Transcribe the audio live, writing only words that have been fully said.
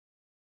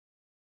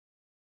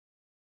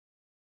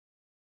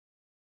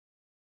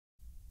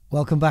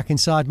Welcome back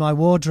inside my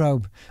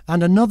wardrobe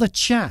and another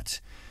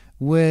chat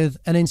with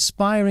an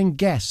inspiring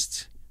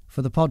guest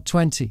for the Pod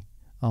 20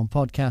 on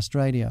podcast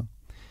radio.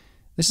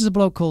 This is a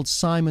bloke called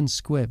Simon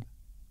Squibb.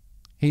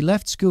 He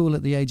left school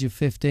at the age of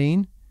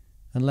 15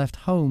 and left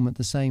home at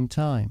the same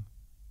time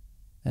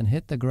and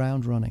hit the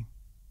ground running.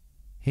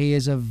 He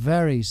is a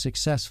very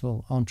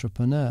successful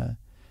entrepreneur,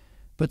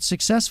 but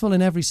successful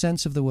in every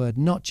sense of the word,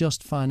 not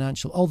just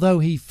financial. Although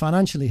he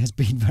financially has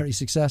been very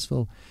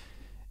successful,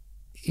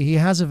 he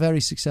has a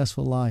very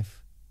successful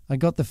life. I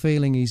got the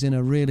feeling he's in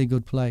a really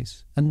good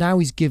place. And now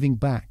he's giving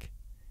back.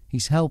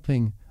 He's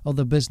helping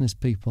other business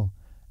people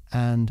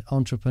and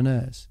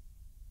entrepreneurs.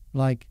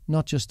 Like,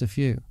 not just a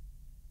few.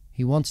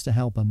 He wants to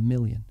help 1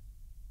 million.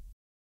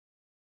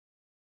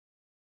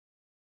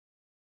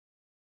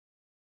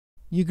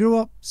 You grew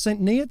up St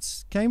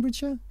Neots,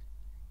 Cambridgeshire?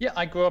 Yeah,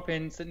 I grew up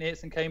in St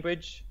Neots in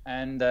Cambridge,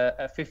 and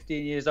at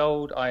 15 years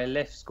old, I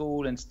left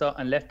school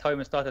and left home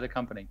and started a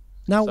company.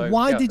 Now, So,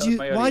 why yeah,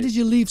 did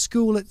you leave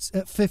school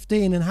at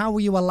 15, and how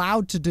were you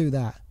allowed to do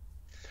that?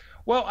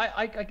 Well,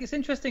 I it's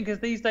interesting because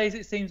these days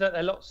it seems like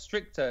they're a lot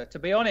stricter. To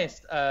be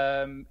honest,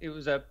 it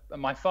was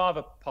my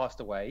father passed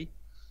away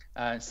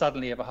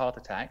suddenly of a heart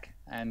attack,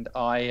 and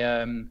I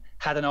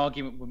had an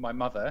argument with my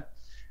mother,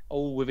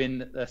 all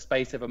within the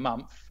space of a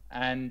month.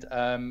 And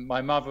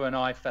my mother and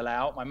I fell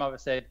out. My mother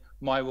said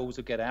my rules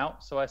would get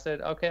out, so I said,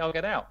 okay, I'll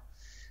get out.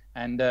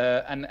 And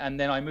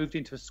then I moved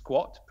into a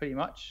squat, pretty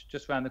much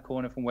just around the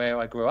corner from where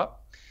I grew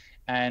up,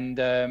 and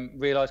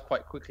realized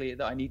quite quickly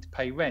that I need to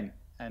pay rent.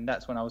 And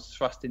that's when I was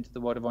thrust into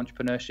the world of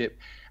entrepreneurship.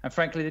 And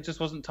frankly, there just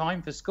wasn't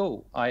time for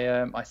school.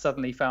 I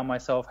suddenly found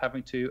myself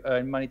having to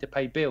earn money to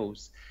pay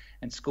bills,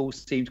 and school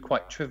seemed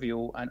quite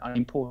trivial and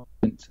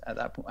unimportant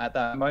at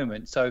that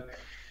moment.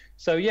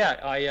 So yeah,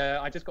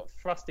 I just got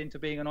thrust into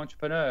being an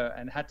entrepreneur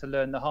and had to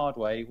learn the hard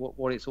way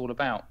what it's all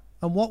about.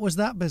 And what was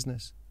that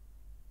business?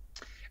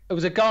 It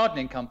was a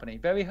gardening company,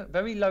 very,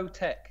 very low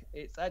tech.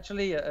 It's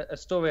actually a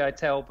story I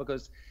tell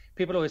because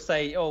people always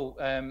say, oh,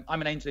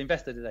 I'm an angel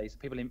investor today. So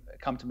people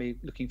come to me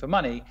looking for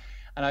money.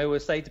 And I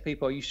always say to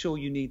people, are you sure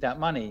you need that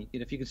money? You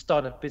know, if you can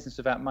start a business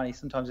without money,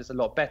 sometimes it's a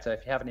lot better.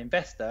 If you have an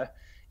investor,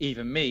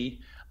 even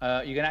me,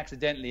 you can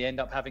accidentally end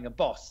up having a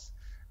boss.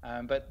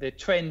 But the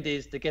trend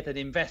is to get an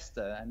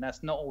investor, and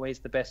that's not always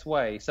the best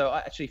way. So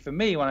actually, for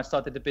me, when I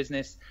started the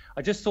business,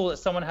 I just saw that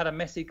someone had a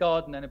messy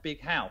garden and a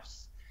big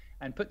house,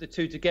 and put the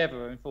two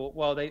together and thought,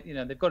 well,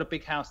 they've got a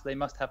big house, they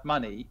must have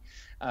money,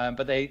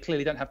 but they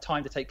clearly don't have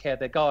time to take care of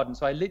their garden.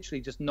 So I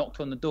literally just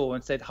knocked on the door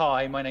and said,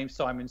 hi, my name's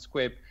Simon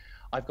Squibb.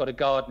 I've got a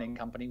gardening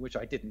company, which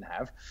I didn't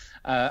have.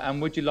 And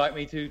would you like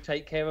me to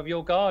take care of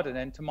your garden?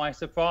 And to my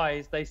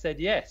surprise, they said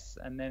yes.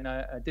 And then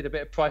I did a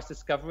bit of price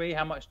discovery.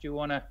 How much do you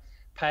want to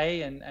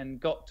pay? And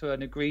got to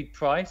an agreed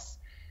price.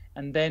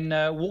 And then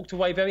walked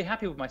away very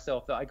happy with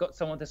myself that I got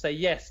someone to say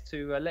yes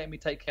to letting me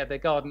take care of their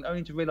garden,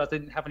 only to realize I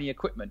didn't have any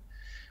equipment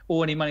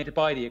or any money to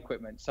buy the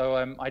equipment.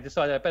 So I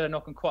decided I better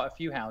knock on quite a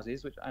few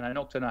houses, and I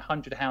knocked on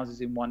 100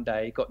 houses in one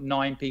day, got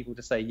 9 people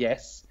to say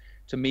yes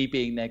to me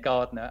being their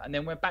gardener, and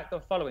then went back the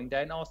following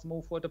day and asked them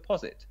all for a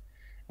deposit.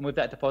 And with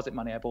that deposit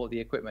money, I bought the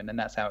equipment, and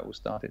that's how it all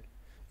started.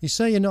 You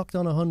say you knocked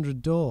on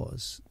 100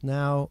 doors.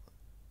 Now,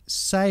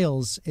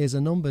 sales is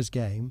a numbers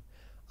game.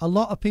 A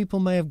lot of people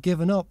may have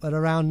given up at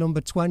around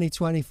number 20,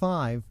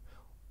 25.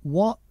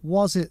 What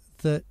was it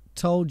that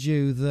told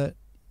you that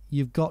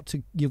you've got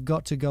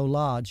to go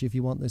large if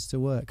you want this to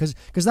work?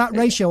 Because that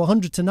ratio,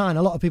 100 to 9,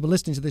 a lot of people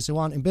listening to this who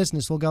aren't in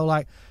business will go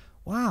like,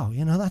 wow,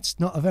 that's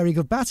not a very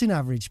good batting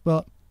average,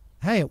 but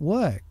hey, it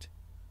worked.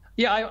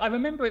 Yeah, I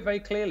remember it very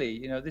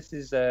clearly. This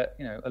is a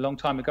long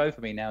time ago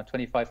for me now,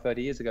 25,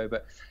 30 years ago,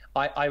 but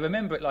I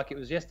remember it like it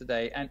was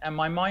yesterday. And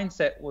my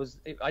mindset was,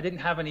 I didn't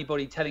have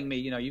anybody telling me,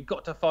 you've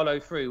got to follow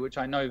through, which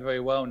I know very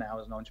well now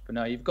as an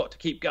entrepreneur. You've got to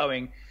keep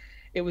going.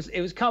 It was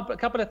a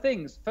couple of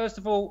things. First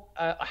of all,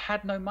 I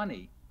had no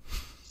money.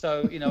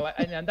 So,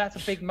 and that's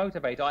a big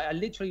motivator. I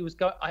literally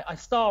I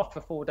starved for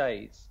 4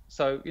 days.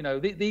 So,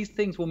 these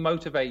things will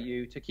motivate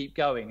you to keep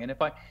going. And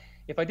if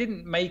I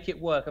didn't make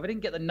it work, if I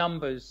didn't get the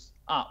numbers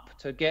up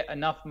to get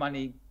enough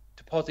money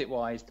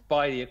deposit-wise to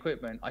buy the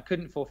equipment, I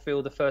couldn't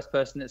fulfill the first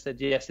person that said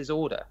yes's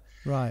order.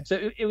 Right.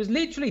 So it was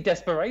literally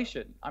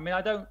desperation. I mean,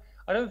 I don't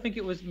think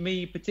it was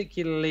me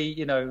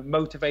particularly,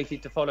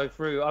 motivated to follow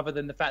through, other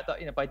than the fact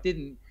that, if I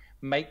didn't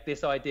make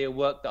this idea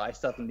work that I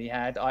suddenly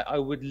had, I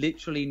would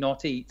literally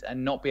not eat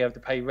and not be able to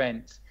pay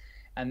rent.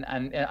 And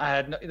I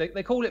had,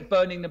 they call it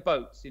burning the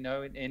boats,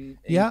 in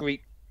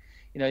Greek.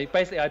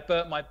 Basically I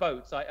burnt my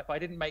boats. If I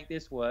didn't make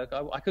this work,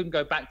 I couldn't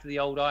go back to the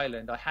old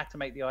island. I had to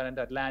make the island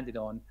I'd landed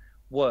on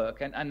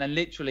work. And then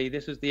literally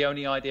this was the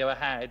only idea I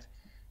had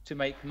to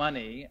make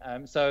money.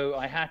 So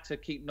I had to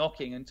keep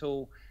knocking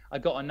until I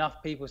got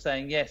enough people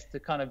saying yes to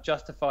kind of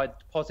justify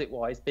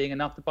deposit-wise being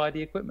enough to buy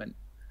the equipment.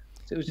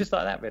 So it was just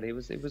like that, really.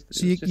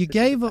 So you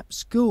gave up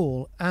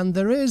school, and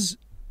there is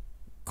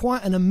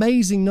quite an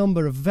amazing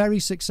number of very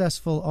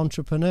successful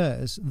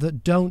entrepreneurs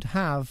that don't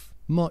have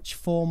much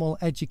formal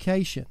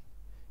education,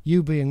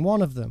 you being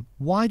one of them.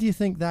 Why do you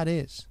think that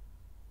is?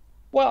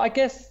 Well, I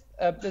guess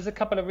There's a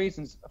couple of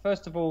reasons.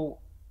 First of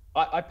all,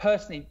 I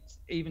personally,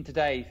 even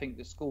today, think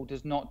that school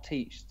does not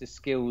teach the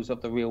skills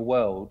of the real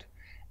world,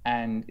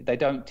 and they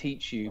don't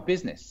teach you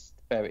business.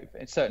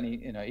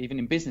 Certainly, even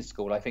in business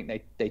school, I think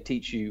they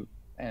teach you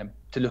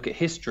to look at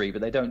history,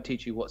 but they don't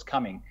teach you what's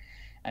coming.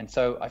 And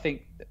so I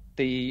think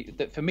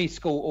that for me,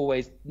 school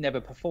always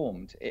never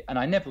performed, and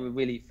I never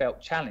really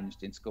felt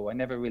challenged in school. I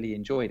never really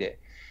enjoyed it.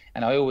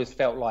 And I always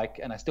felt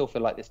like, and I still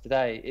feel like this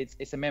today,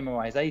 it's a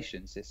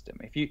memorization system.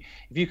 If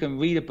you can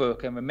read a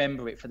book and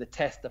remember it for the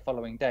test the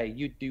following day,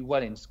 you'd do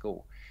well in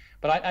school.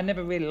 But I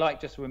never really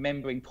liked just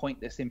remembering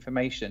pointless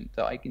information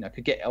that I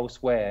could get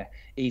elsewhere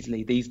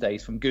easily these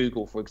days from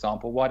Google, for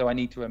example. Why do I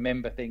need to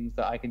remember things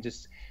that I can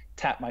just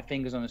tap my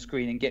fingers on a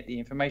screen and get the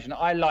information?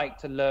 I like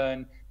to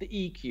learn the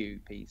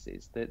EQ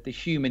pieces, the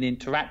human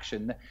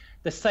interaction,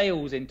 the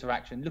sales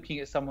interaction, looking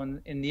at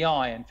someone in the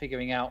eye and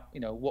figuring out,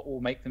 what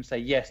will make them say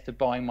yes to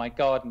buying my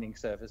gardening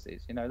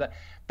services.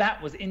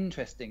 That was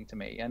interesting to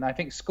me. And I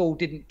think school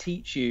didn't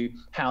teach you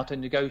how to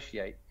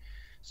negotiate.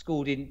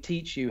 School didn't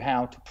teach you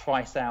how to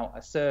price out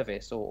a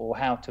service or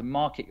how to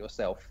market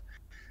yourself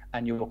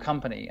and your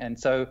company. And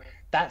so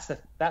that's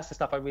the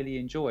stuff I really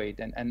enjoyed.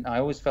 And I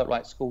always felt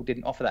like school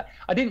didn't offer that.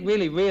 I didn't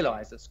really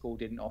realize that school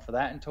didn't offer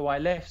that until I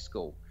left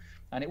school.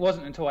 And it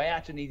wasn't until I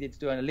actually needed to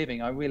do a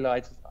living I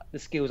realized the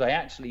skills I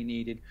actually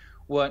needed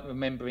weren't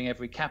remembering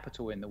every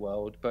capital in the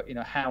world, but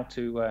how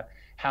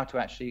to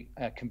actually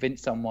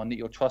convince someone that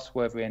you're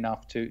trustworthy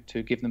enough to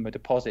give them a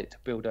deposit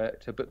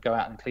to go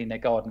out and clean their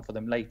garden for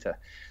them later.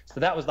 So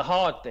that was the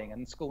hard thing,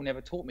 and school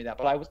never taught me that.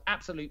 But I was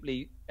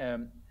absolutely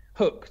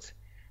hooked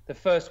the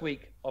first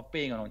week of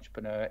being an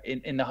entrepreneur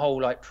in the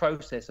whole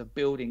process of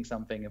building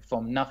something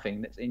from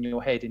nothing that's in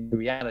your head into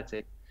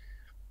reality.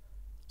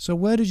 So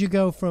where did you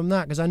go from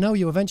that? Because I know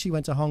you eventually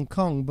went to Hong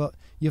Kong, but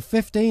you're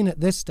 15 at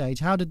this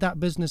stage. How did that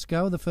business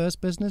go, the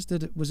first business?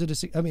 It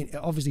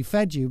obviously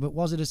fed you, but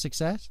was it a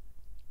success?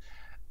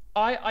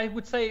 I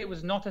would say it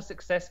was not a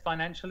success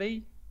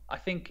financially. I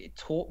think it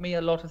taught me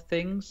a lot of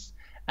things.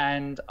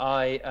 And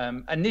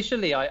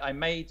initially I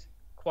made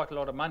quite a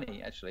lot of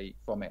money actually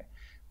from it.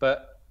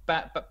 But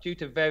due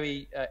to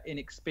very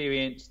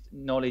inexperienced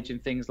knowledge in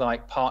things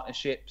like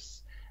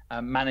partnerships,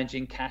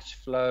 managing cash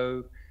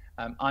flow,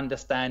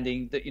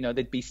 understanding that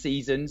there'd be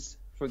seasons,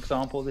 for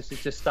example. This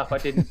is just stuff I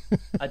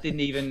didn't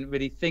even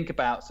really think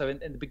about. So in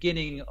the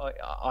beginning,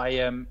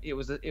 it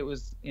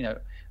was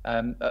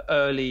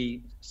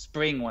early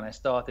spring when I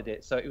started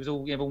it. So it was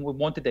all everyone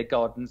wanted their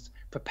gardens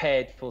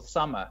prepared for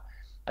summer.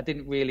 I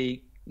didn't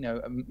really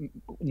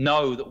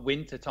know that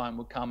winter time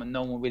would come and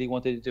no one really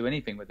wanted to do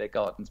anything with their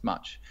gardens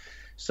much.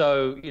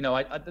 So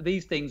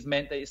these things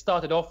meant that it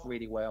started off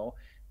really well.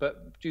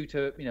 But due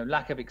to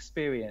lack of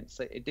experience,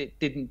 it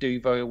didn't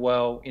do very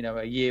well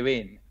a year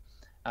in.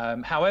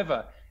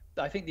 However,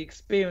 I think the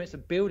experience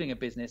of building a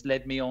business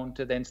led me on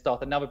to then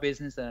start another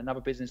business and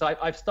another business.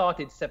 I've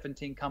started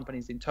 17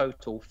 companies in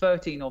total,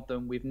 13 of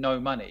them with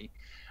no money.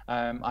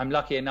 I'm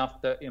lucky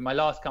enough that my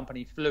last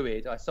company,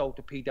 Fluid, I sold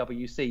to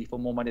PwC for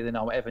more money than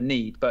I'll ever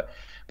need. But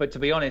to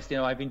be honest,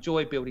 I've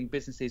enjoyed building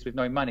businesses with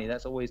no money.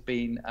 That's always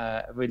been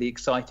really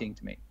exciting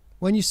to me.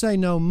 When you say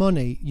no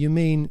money, you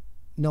mean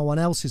no one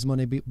else's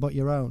money but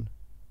your own?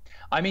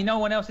 I mean, no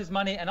one else's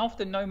money, and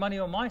often no money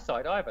on my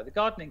side either. The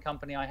gardening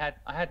company, I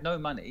had no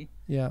money.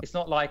 Yeah. It's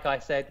not like I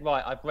said,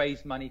 right, I've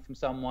raised money from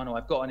someone, or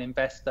I've got an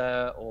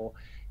investor, or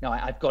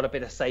I've got a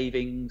bit of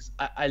savings.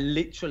 I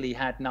literally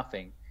had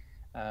nothing,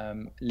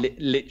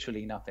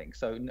 literally nothing.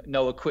 So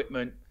no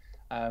equipment,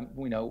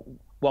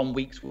 1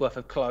 week's worth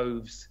of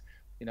clothes,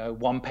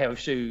 one pair of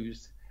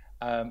shoes.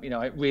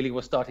 It really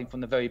was starting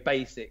from the very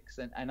basics.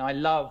 And I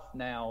love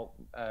now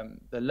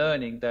the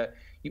learning that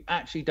you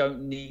actually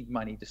don't need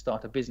money to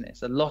start a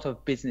business. A lot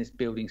of business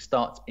building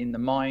starts in the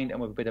mind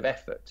and with a bit of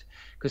effort,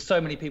 because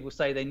so many people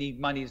say they need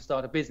money to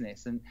start a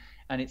business, and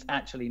it's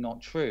actually not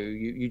true.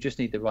 You just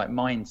need the right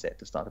mindset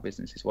to start a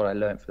business, is what I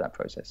learned for that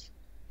process.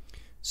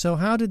 So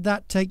how did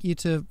that take you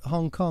to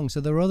Hong Kong?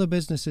 So there were other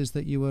businesses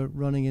that you were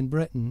running in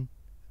Britain.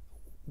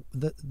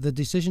 The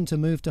decision to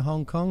move to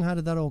Hong Kong, how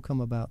did that all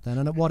come about then,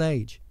 and at what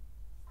age?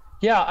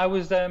 Yeah, I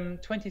was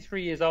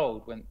 23 years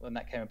old when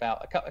that came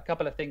about. A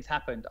couple of things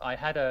happened. I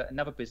had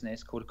another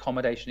business called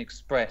Accommodation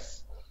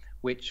Express,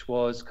 which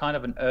was kind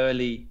of an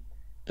early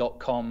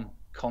 .com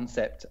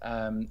concept.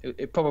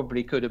 It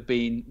probably could have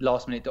been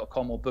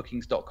lastminute.com or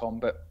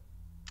bookings.com, but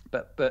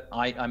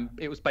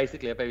it was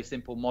basically a very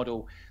simple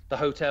model. The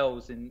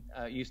hotels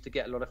used to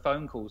get a lot of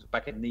phone calls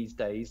back in these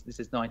days. This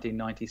is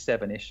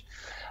 1997-ish,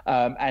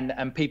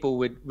 and people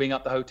would ring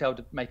up the hotel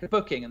to make a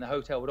booking, and the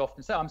hotel would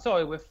often say, "I'm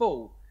sorry, we're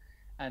full,"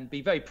 and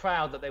be very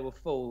proud that they were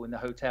full in the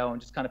hotel,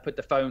 and just kind of put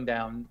the phone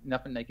down.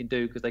 Nothing they can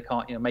do because they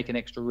can't, make an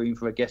extra room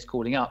for a guest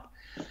calling up.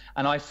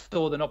 And I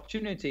saw an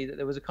opportunity that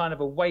there was a kind of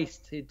a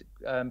wasted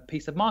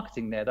piece of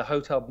marketing there. The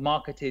hotel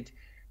marketed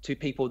to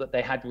people that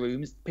they had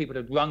rooms. People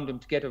had rung them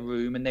to get a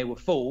room and they were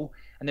full,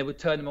 and they would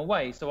turn them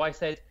away. So I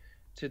said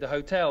to the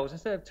hotels,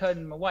 instead of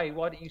turning them away,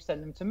 why don't you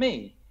send them to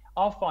me?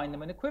 I'll find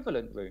them an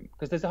equivalent room,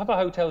 because there's other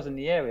hotels in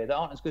the area that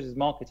aren't as good as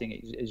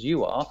marketing as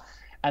you are.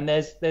 and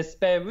there's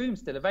spare rooms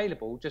still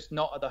available, just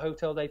not at the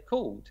hotel they've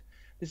called.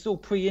 This is all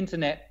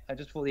pre-internet,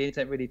 just before the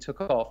internet really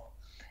took off.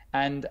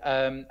 And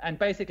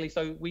basically,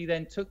 so we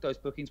then took those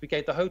bookings. We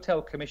gave the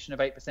hotel commission of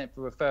 8%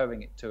 for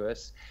referring it to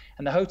us,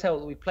 and the hotel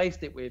that we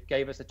placed it with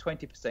gave us a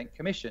 20%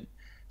 commission.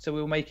 So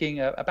we were making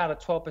about a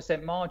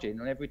 12% margin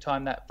on every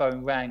time that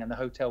phone rang and the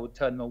hotel would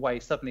turn them away.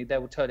 Suddenly they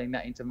were turning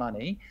that into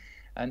money.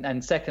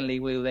 And secondly,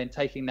 we were then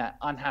taking that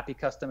unhappy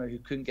customer who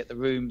couldn't get the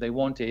room they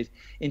wanted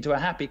into a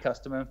happy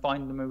customer and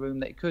finding them a room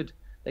they could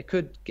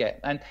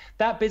get. And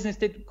that business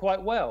did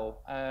quite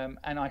well.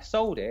 And I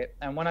sold it.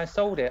 And when I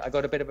sold it, I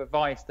got a bit of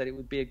advice that it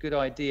would be a good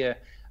idea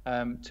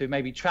to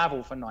maybe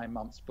travel for 9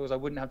 months, because I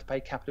wouldn't have to pay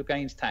capital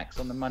gains tax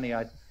on the money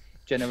I'd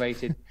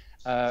generated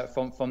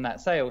from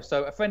that sale.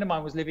 So a friend of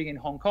mine was living in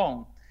Hong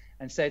Kong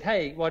and said,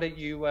 "Hey, why don't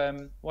you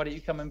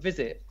come and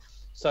visit?"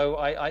 So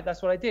I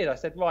that's what I did. I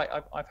said, right,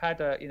 I've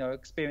had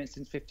experience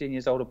since 15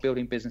 years old of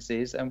building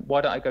businesses, and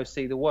why don't I go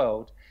see the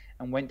world?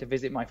 And went to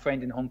visit my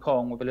friend in Hong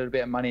Kong with a little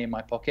bit of money in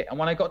my pocket. And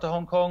when I got to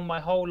Hong Kong, my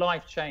whole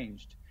life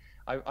changed.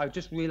 I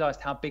just realized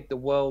how big the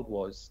world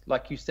was.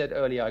 Like you said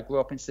earlier, I grew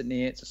up in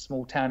Sydney. It's a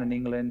small town in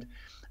England.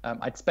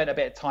 I'd spent a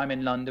bit of time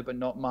in London, but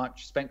not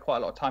much. Spent quite a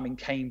lot of time in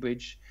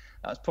Cambridge.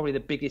 That was probably the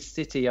biggest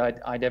city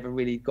I'd ever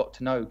really got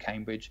to know,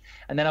 Cambridge.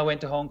 And then I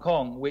went to Hong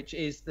Kong, which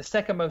is the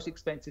second most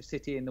expensive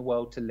city in the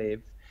world to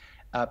live,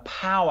 a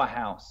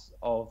powerhouse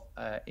of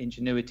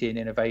ingenuity and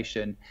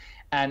innovation.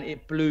 And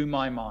it blew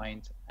my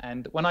mind.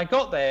 And when I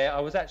got there, I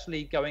was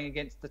actually going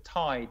against the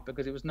tide,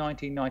 because it was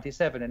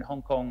 1997 and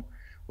Hong Kong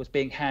was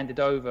being handed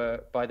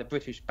over by the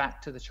British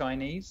back to the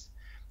Chinese.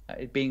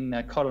 It'd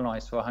been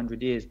colonized for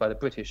 100 years by the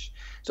British.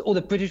 So all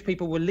the British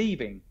people were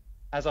leaving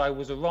as I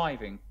was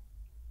arriving.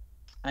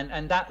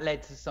 And that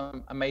led to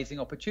some amazing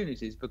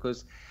opportunities,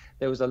 because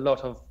there was a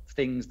lot of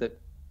things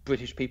that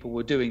British people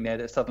were doing there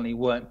that suddenly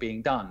weren't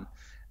being done.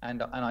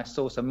 And I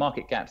saw some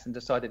market gaps and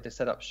decided to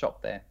set up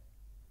shop there.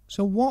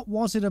 So what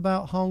was it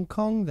about Hong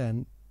Kong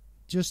then?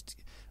 Just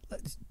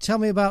tell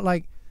me about,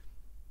 like,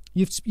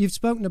 you've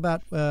spoken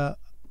about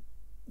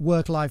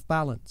work-life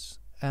balance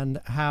and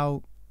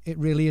how it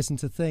really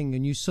isn't a thing,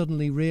 and you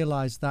suddenly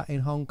realised that in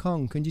Hong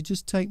Kong. Can you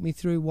just take me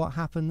through what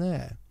happened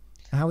there?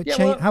 How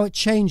it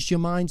changed your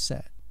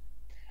mindset?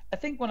 I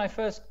think when I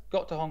first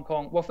got to Hong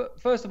Kong, well,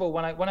 first of all,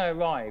 when I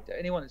arrived,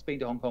 anyone that's been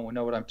to Hong Kong will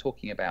know what I'm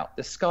talking about.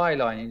 The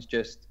skyline is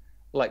just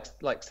like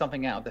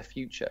something out of the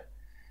future.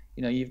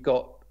 You've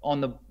got on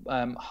the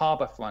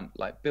harbour front,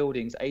 like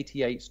buildings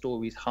 88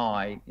 stories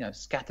high,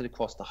 scattered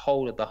across the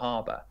whole of the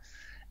harbour.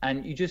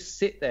 And you just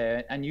sit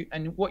there,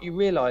 and what you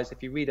realise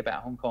if you read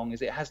about Hong Kong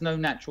is it has no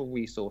natural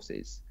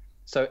resources.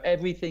 So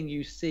everything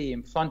you see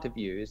in front of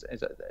you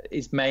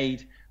is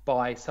made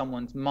by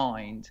someone's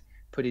mind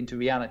put into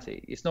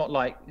reality. It's not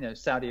like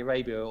Saudi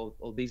Arabia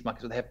or these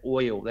markets where they have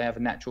oil, they have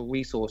a natural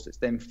resource that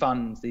then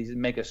funds these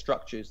mega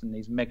structures and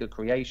these mega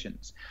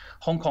creations.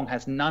 Hong Kong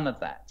has none of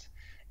that.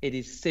 It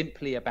is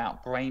simply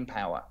about brain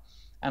power.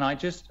 And I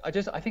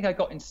think I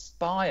got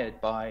inspired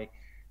by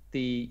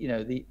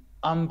the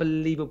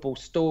unbelievable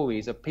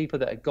stories of people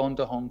that had gone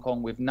to Hong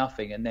Kong with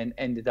nothing and then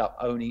ended up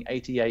owning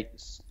 88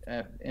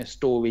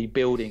 story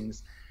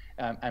buildings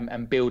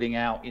and building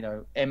out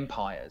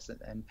empires.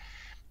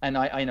 And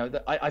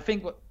I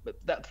think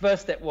that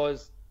first step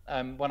was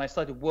when I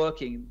started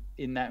working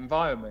in that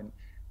environment,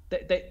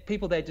 that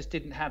people there just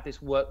didn't have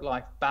this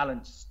work-life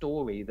balance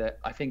story that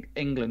I think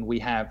England we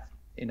have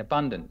in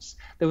abundance.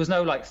 There was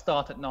no like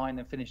start at 9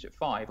 and finish at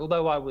 5.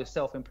 Although I was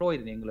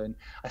self-employed in England,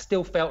 I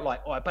still felt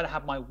like, I better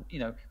have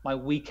my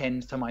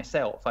weekends to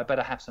myself. I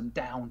better have some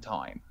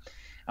downtime.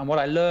 And what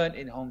I learned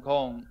in Hong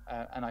Kong,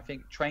 and I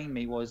think trained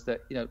me, was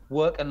that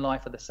work and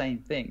life are the same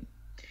thing.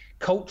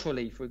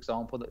 Culturally, for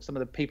example, that some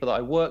of the people that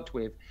I worked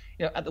with,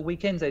 at the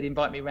weekends they'd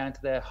invite me around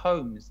to their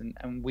homes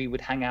and we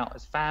would hang out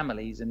as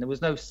families, and there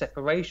was no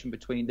separation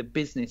between the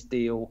business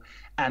deal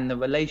and the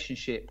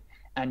relationship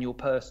and your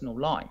personal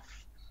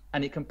life.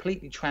 And it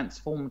completely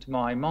transformed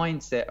my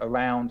mindset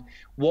around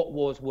what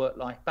was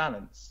work-life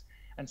balance.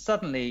 And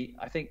suddenly,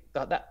 I think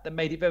that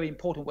made it very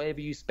important whatever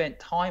you spent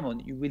time on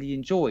that you really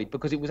enjoyed,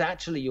 because it was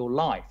actually your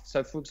life.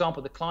 So, for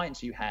example, the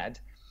clients you had,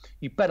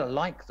 you better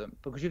like them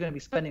because you're going to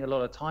be spending a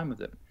lot of time with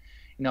them.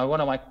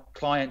 One of my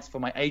clients for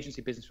my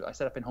agency business I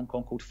set up in Hong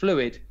Kong called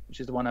Fluid, which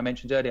is the one I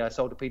mentioned earlier, I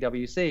sold to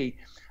PwC.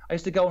 I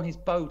used to go on his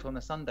boat on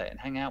a Sunday and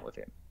hang out with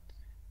him.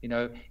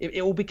 It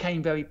all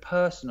became very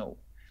personal.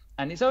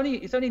 And it's only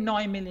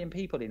 9 million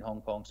people in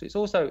Hong Kong, so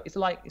it's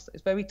a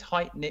very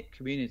tight-knit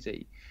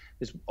community.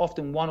 There's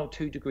often 1 or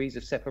 2 degrees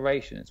of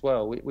separation as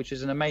well, which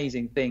is an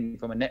amazing thing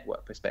from a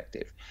network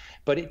perspective.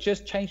 But it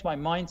just changed my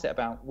mindset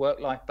about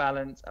work-life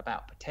balance,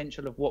 about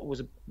potential of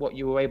what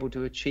you were able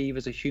to achieve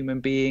as a human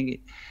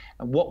being,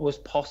 and what was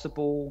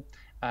possible,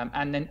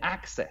 and then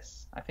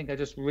access. I think I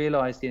just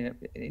realized in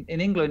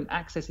England,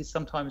 access is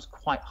sometimes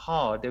quite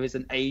hard. There is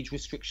an age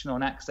restriction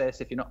on access.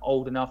 If you're not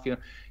old enough, you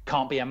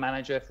can't be a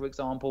manager, for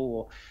example,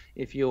 or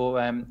if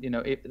you're,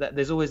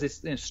 there's always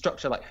this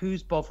structure like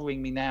who's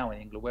bothering me now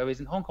in England. Whereas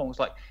in Hong Kong, it's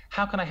like,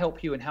 how can I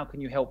help you and how can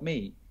you help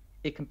me?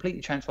 It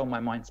completely transformed my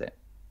mindset.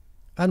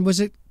 And was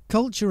it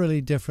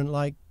culturally different,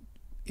 like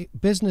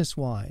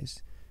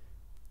business-wise?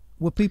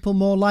 Were people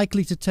more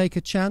likely to take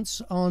a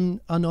chance on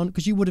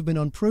because you would have been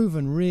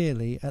unproven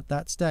really at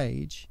that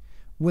stage?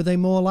 Were they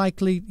more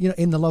likely,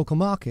 in the local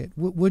market,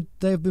 would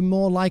they have been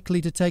more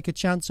likely to take a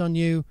chance on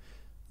you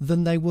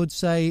than they would,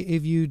 say,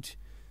 if you'd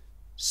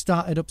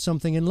started up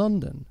something in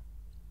London?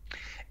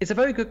 It's a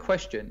very good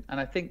question, and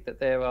I think that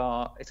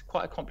it's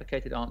quite a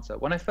complicated answer.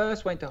 When I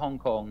first went to Hong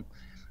Kong,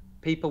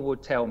 people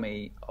would tell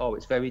me, "Oh,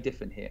 it's very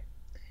different here."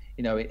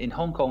 In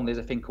Hong Kong, there's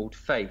a thing called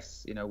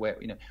face, where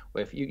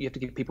if you have to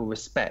give people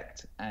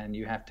respect, and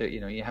you have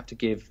to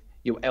give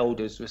your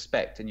elders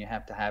respect, and you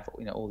have to have,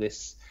 all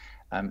this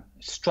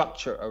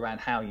structure around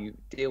how you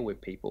deal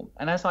with people.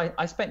 And as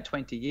I spent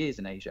 20 years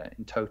in Asia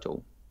in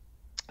total,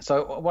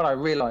 so what I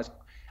realized,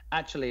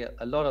 actually,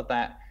 a lot of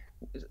that,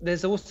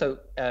 there's also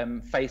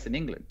face in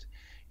England.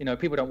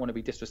 People don't want to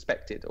be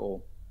disrespected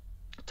or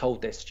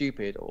told they're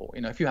stupid, or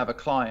if you have a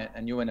client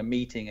and you're in a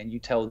meeting and you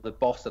tell the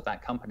boss of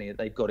that company that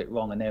they've got it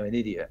wrong and they're an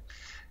idiot,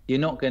 you're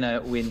not going to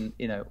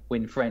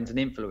win friends and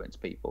influence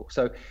people.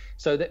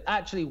 So there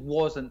actually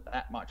wasn't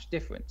that much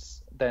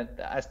difference. Then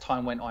as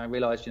time went on, I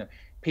realized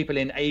people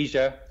in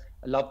Asia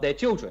love their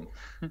children.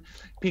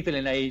 People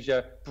in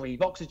Asia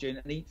breathe oxygen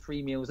and eat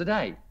 3 meals a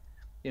day.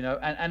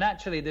 And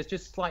actually there's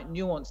just slight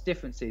nuanced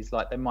differences,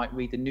 like they might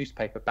read the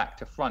newspaper back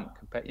to front.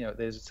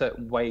 There's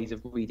certain ways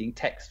of reading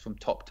text from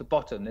top to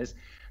bottom. There's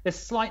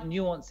slight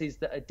nuances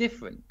that are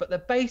different, but the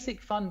basic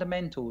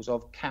fundamentals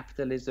of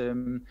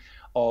capitalism,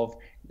 of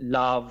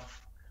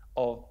love,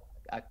 of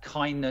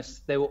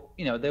kindness, they were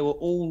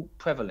all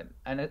prevalent.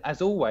 And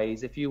as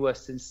always, if you were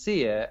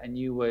sincere and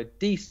you were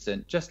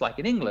decent, just like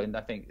in England,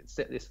 I think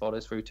this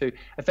follows through too,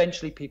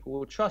 eventually people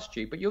will trust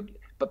you.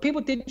 But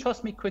people did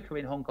trust me quicker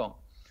in Hong Kong.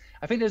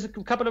 I think there's a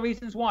couple of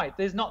reasons why.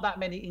 There's not that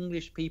many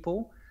English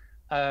people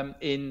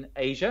in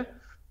Asia.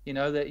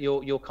 That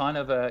you're kind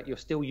of you're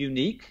still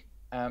unique,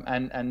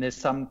 and there's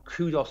some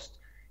kudos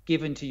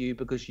given to you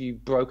because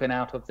you've broken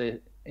out of the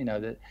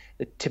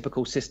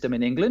typical system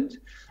in England.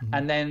 Mm-hmm.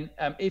 And then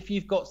if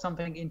you've got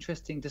something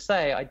interesting to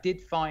say, I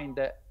did find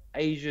that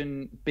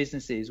Asian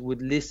businesses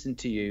would listen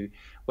to you,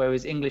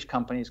 whereas English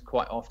companies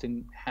quite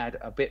often had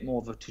a bit more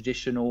of a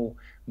traditional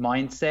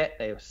mindset.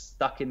 They were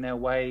stuck in their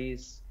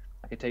ways.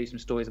 I can tell you some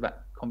stories about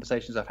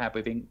conversations I've had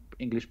with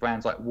English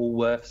brands like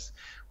Woolworths,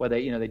 where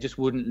they just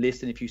wouldn't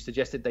listen if you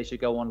suggested they should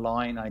go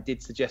online. I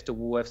did suggest to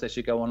Woolworths they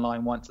should go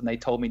online once, and they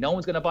told me no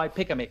one's going to buy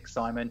Pick a Mix,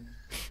 Simon,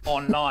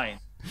 online.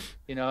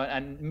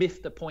 And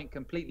miffed the point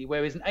completely.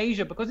 Whereas in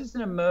Asia, because it's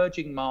an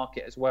emerging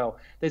market as well,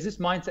 there's this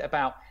mindset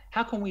about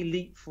how can we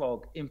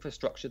leapfrog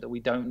infrastructure that we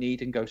don't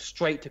need and go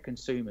straight to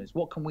consumers?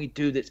 What can we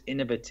do that's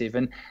innovative?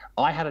 And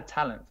I had a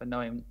talent for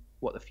knowing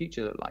what the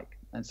future looked like.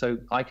 And so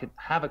I could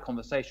have a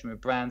conversation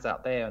with brands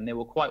out there, and they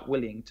were quite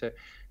willing to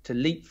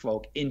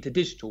leapfrog into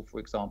digital, for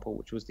example,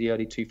 which was the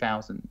early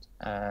 2000s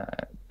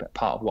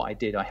part of what I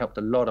did. I helped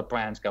a lot of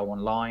brands go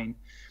online.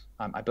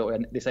 I built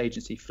this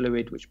agency,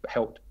 Fluid, which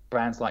helped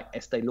brands like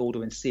Estee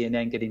Lauder and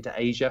CNN get into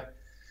Asia.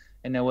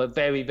 And they were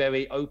very,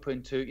 very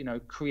open to,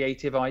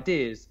 creative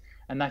ideas.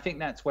 And I think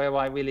that's where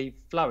I really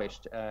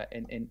flourished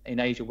in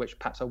Asia, which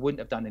perhaps I wouldn't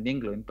have done in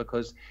England,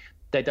 because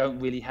they don't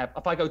really have.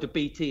 If I go to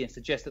BT and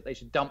suggest that they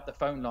should dump the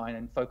phone line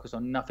and focus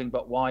on nothing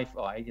but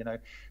Wi-Fi,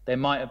 there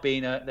might have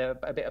been a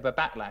bit of a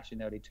backlash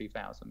in early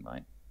 2000,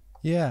 right?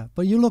 Yeah,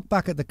 but you look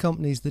back at the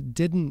companies that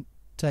didn't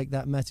take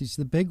that message,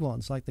 the big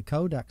ones like the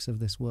Kodaks of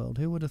this world.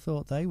 Who would have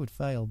thought they would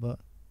fail? But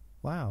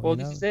wow. Well,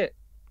 this is it.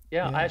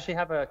 Yeah, I actually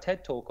have a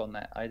TED talk on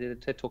that. I did a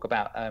TED talk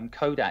about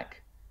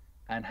Kodak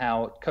and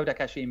how Kodak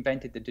actually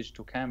invented the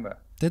digital camera.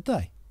 Did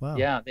they? Wow.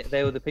 Yeah,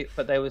 they were the people,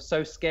 but they were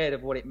so scared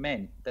of what it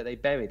meant that they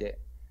buried it,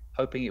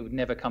 hoping it would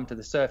never come to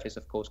the surface,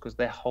 of course, because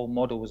their whole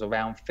model was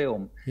around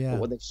film. Yeah. But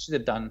what they should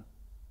have done,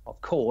 of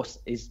course,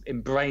 is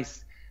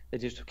embrace the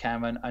digital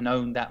camera and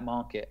own that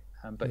market.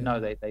 No,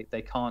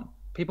 they can't.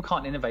 People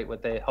can't innovate when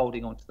they're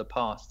holding on to the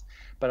past.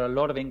 But a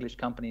lot of English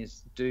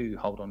companies do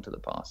hold on to the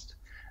past.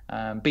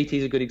 BT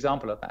is a good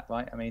example of that,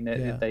 right? I mean,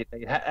 they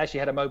actually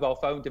had a mobile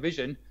phone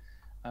division,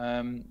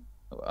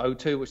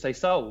 O2, which they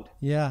sold.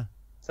 Yeah.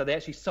 So they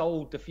actually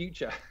sold the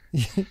future.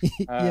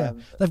 Yeah,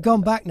 they've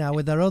gone back now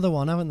with their other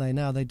one, haven't they?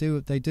 Now they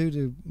do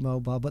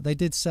mobile, but they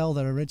did sell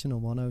their original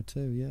one,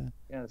 O2. Yeah.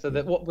 Yeah. So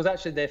what was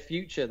actually their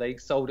future, they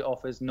sold it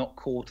off as not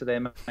core to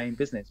their main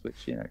business,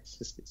 which it's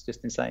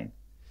just insane.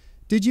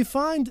 Did you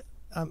find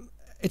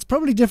it's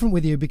probably different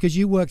with you because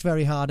you worked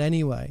very hard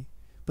anyway?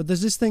 But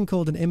there's this thing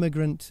called an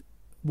immigrant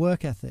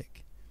work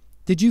ethic.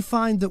 Did you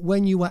find that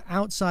when you were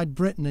outside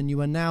Britain and you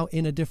were now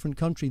in a different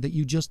country that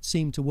you just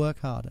seemed to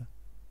work harder?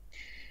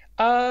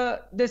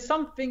 There's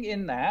something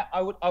in that.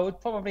 I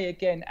would probably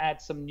again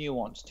add some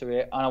nuance to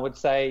it, and I would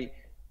say,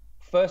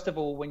 first of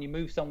all, when you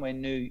move somewhere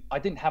new, I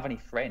didn't have any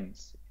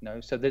friends,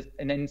 So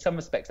and in some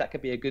respects that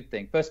could be a good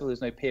thing. First of all,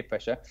 there's no peer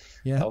pressure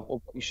of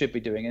what you should be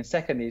doing, and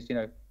secondly is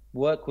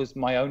work was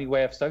my only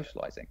way of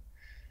socializing.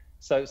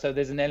 So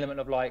there's an element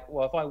of like,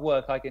 well, if I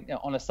work, I can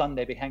on a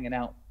Sunday be hanging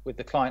out with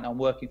the client I'm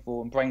working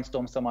for and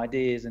brainstorm some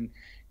ideas and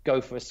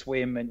go for a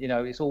swim, and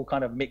it's all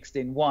kind of mixed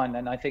in one.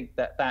 And I think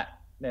that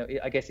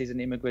I guess is an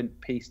immigrant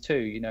piece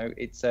too.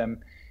 It's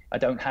I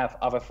don't have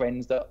other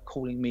friends that are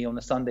calling me on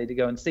a Sunday to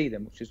go and see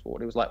them, which is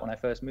what it was like when I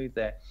first moved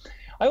there.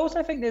 I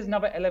also think there's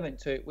another element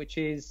to it, which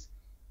is,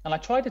 and I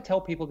try to tell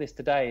people this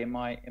today in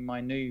my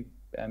new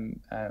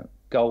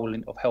goal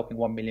of helping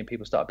 1 million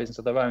people start a business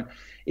of their own,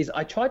 is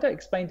I try to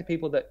explain to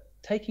people that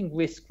taking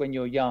risk when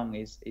you're young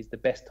is the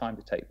best time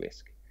to take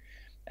risk.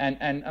 And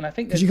I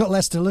think because you've got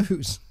less to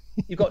lose.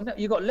 You've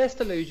got less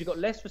to lose. You've got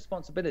less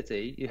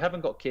responsibility. You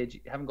haven't got kids.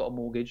 You haven't got a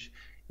mortgage.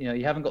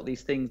 You haven't got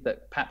these things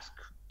that perhaps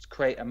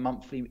create a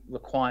monthly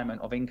requirement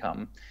of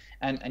income,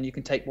 and you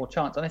can take more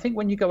chance. And I think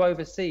when you go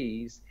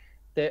overseas,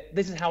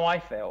 this is how I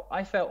felt.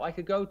 I felt I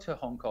could go to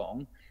Hong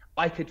Kong,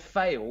 I could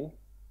fail,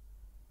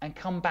 and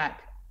come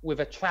back with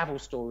a travel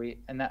story,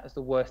 and that was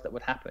the worst that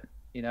would happen.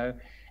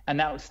 And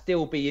that would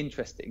still be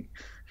interesting.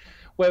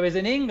 Whereas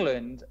in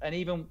England, and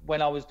even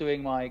when I was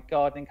doing my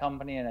gardening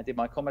company and I did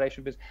my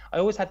accommodation business, I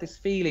always had this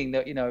feeling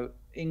that,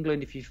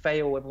 England, if you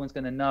fail, everyone's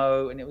going to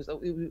know. And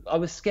I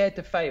was scared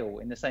to fail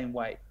in the same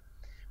way.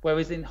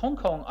 Whereas in Hong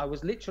Kong, I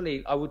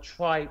would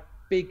try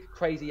big,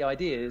 crazy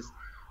ideas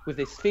with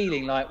this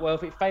feeling like, well,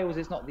 if it fails,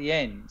 it's not the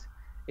end.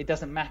 It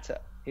doesn't matter.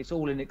 It's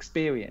all an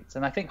experience.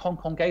 And I think Hong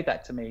Kong gave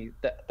that to me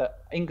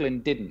that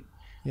England didn't.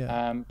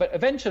 Yeah. But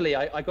eventually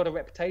I got a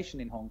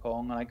reputation in Hong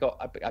Kong, and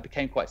I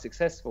became quite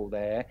successful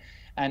there.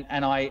 And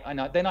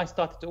then I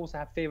started to also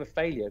have fear of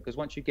failure, because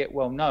once you get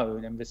well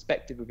known and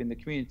respected within the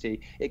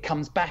community, it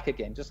comes back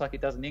again, just like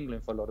it does in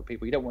England for a lot of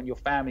people. You don't want your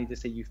family to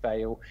see you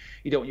fail.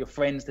 You don't want your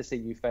friends to see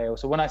you fail.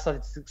 So when I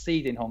started to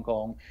succeed in Hong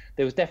Kong,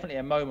 there was definitely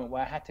a moment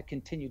where I had to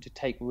continue to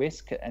take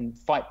risk and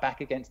fight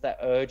back against that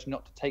urge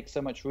not to take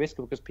so much risk,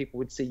 because people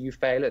would see you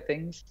fail at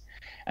things,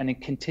 and then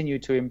continue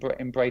to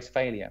embrace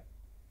failure.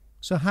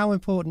 So how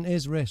important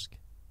is risk?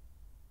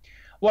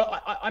 Well,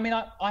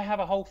 I have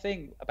a whole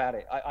thing about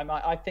it.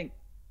 I think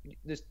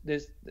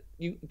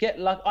you get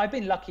luck. I've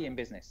been lucky in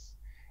business.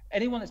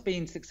 Anyone that's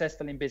been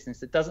successful in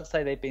business that doesn't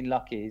say they've been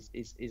lucky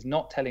is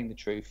not telling the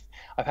truth.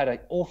 I've had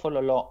an awful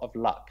lot of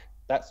luck.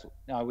 That's,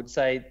 I would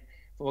say,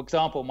 for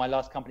example, my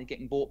last company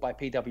getting bought by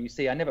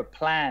PwC. I never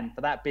planned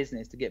for that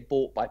business to get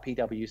bought by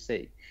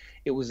PwC.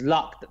 It was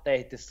luck that they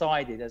had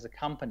decided as a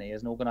company,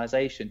 as an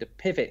organization, to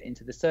pivot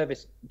into the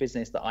service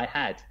business that I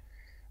had.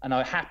 And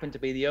I happened to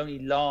be the only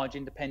large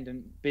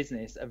independent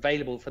business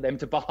available for them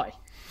to buy,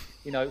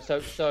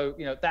 So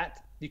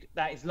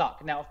that is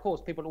luck. Now, of course,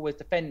 people always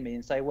defend me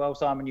and say, "Well,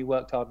 Simon, you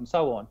worked hard," and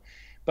so on.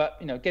 But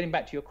getting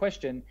back to your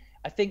question,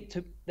 I think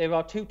there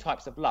are two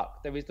types of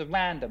luck. There is the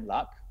random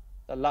luck,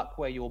 the luck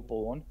where you're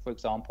born, for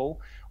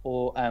example,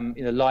 or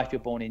life you're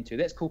born into.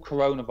 That's called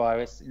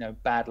coronavirus,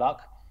 bad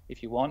luck,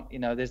 if you want.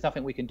 There's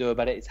nothing we can do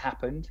about it. It's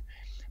happened.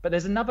 But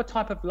there's another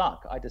type of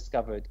luck I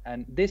discovered,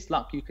 and this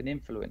luck you can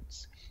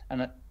influence.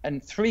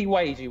 And 3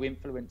 ways you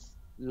influence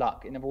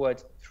luck. In other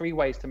words, 3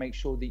 ways to make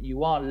sure that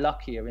you are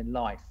luckier in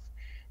life.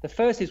 The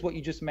first is what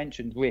you just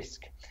mentioned,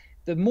 risk.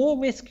 The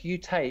more risk you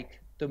take,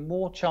 the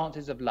more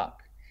chances of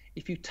luck.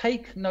 If you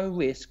take no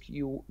risk,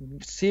 you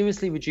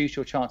seriously reduce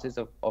your chances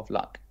of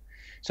luck.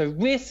 So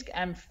risk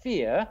and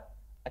fear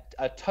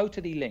are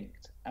totally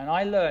linked. And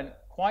I learned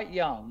quite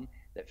young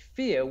that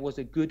fear was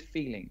a good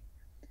feeling.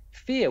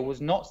 Fear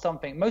was not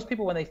something, most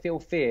people when they feel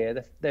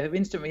fear, their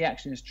instant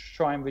reaction is to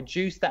try and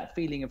reduce that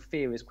feeling of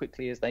fear as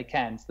quickly as they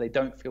can, so they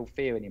don't feel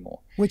fear anymore.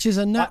 Which is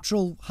a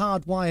natural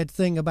hardwired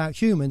thing about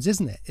humans,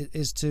 isn't it? It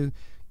is to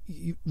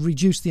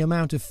reduce the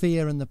amount of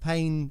fear and the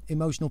pain,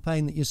 emotional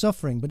pain that you're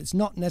suffering, but it's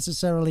not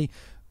necessarily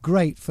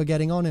great for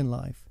getting on in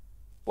life.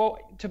 Well,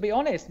 to be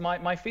honest,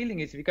 my feeling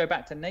is, if you go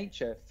back to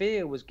nature,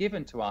 fear was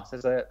given to us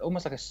as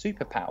almost like a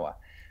superpower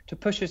to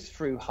push us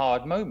through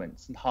hard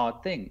moments and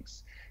hard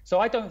things. So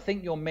I don't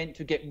think you're meant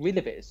to get rid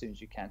of it as soon as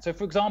you can. So,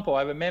 for example,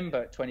 I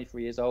remember at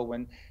 23 years old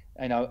when,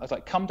 I was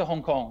like, come to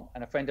Hong Kong.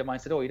 And a friend of mine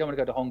said, oh, you don't want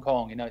to go to Hong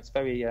Kong. It's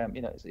very,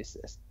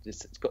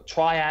 it's got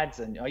triads,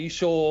 and are you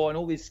sure? And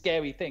all these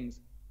scary things.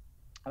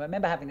 I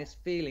remember having this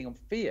feeling of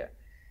fear.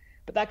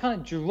 But that kind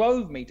of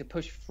drove me to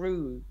push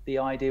through the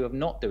idea of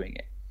not doing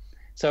it.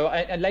 So,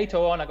 and later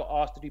on, I got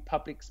asked to do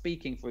public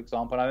speaking, for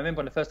example. And I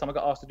remember the first time I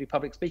got asked to do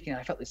public speaking,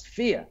 I felt this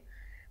fear.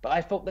 But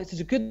I thought, this is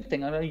a good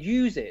thing. I'm going to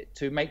use it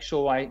to make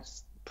sure I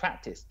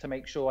practice, to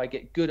make sure I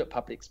get good at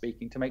public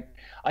speaking,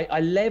 I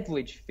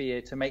leverage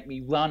fear to make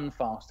me run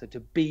faster, to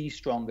be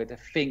stronger, to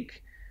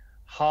think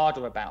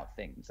harder about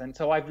things. And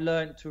so I've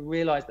learned to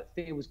realize that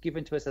fear was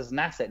given to us as an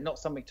asset, not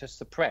something to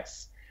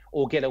suppress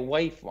or get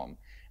away from.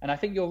 And I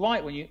think you're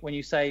right when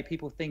you say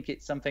people think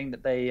it's something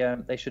that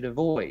they should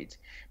avoid.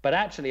 But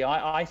actually,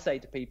 I say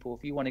to people,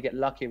 if you want to get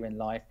luckier in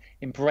life,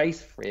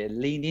 embrace fear,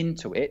 lean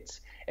into it.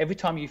 Every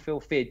time you feel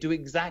fear, do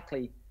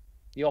exactly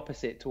the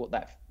opposite to what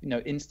that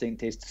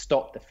instinct is, to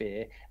stop the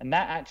fear, and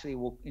that actually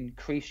will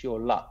increase your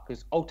luck,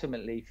 because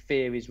ultimately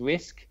fear is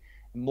risk,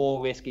 and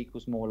more risk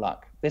equals more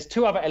luck. There's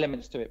 2 other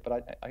elements to it,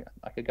 but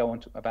I could go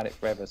on about it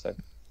forever.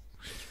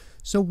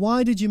 So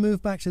why did you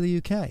move back to the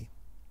UK?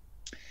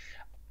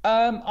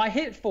 I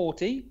hit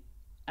 40,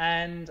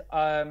 and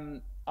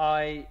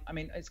I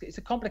mean, it's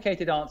a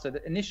complicated answer.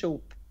 The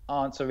initial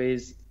answer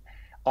is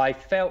I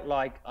felt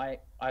like I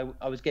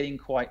was getting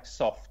quite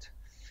soft,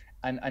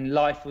 and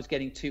life was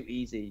getting too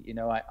easy. You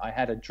know, I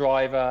had a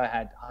driver, I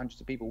had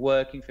hundreds of people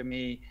working for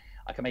me.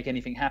 I can make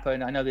anything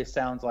happen. I know this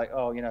sounds like,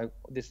 oh, you know,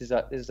 this is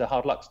a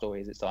hard luck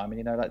story, is it, Simon?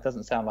 You know, that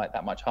doesn't sound like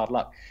that much hard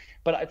luck.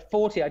 But at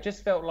 40, I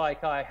just felt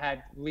like I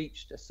had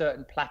reached a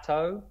certain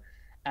plateau,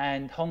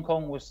 and Hong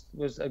Kong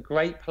was a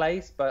great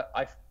place, but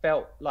I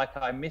felt like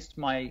I missed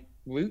my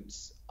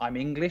roots. I'm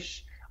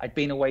English. I'd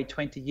been away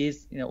 20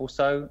 years, you know, or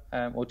so,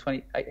 or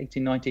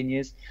 18, 19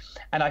 years.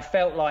 And I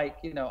felt like,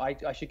 you know,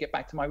 I should get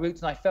back to my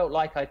roots. And I felt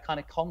like I'd kind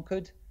of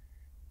conquered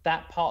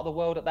that part of the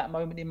world at that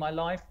moment in my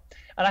life.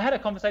 And I had a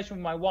conversation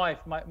with my wife.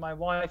 My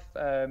wife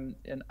and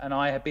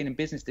I have been in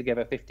business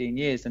together 15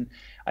 years. And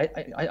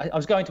I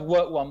was going to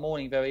work one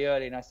morning very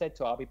early, and I said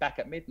to her, I'll be back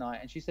at midnight.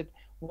 And she said,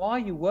 why are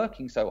you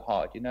working so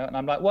hard? You know? And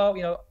I'm like, well,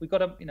 you know, we've got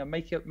to, you know,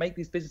 make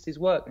these businesses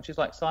work. And she's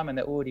like, Simon,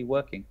 they're already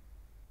working.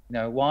 You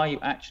know, why are you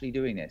actually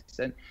doing this?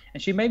 And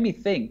she made me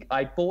think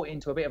I bought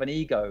into a bit of an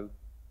ego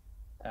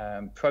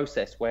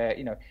process where,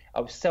 you know,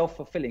 I was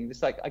self-fulfilling.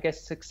 It's like, I guess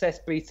success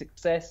breeds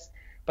success,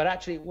 but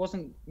actually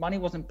money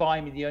wasn't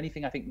buying me the only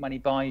thing I think money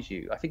buys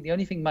you. I think the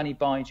only thing money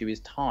buys you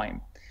is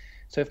time.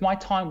 So if my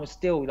time was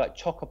still like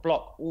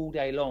chock-a-block all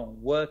day long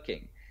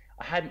working,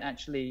 I hadn't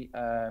actually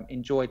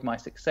enjoyed my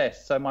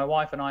success. So my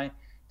wife and I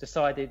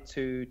decided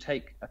to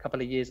take a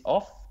couple of years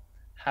off,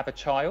 have a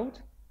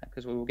child,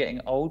 because we were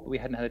getting old, but we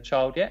hadn't had a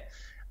child yet,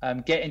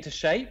 get into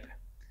shape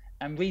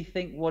and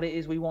rethink what it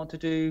is we want to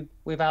do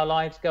with our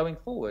lives going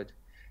forward.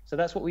 So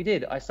that's what we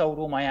did. I sold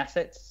all my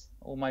assets,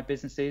 all my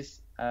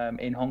businesses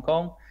in Hong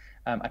Kong.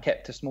 I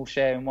kept a small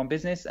share in one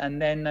business,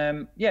 and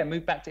then,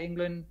 moved back to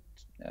England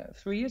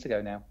 3 years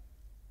ago now.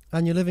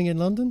 And you're living in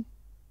London?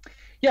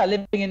 Yeah,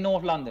 living in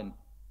North London.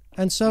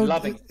 And so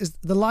is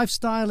the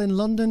lifestyle in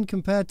London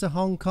compared to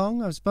Hong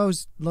Kong? I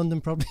suppose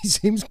London probably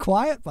seems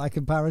quiet by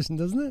comparison,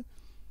 doesn't it?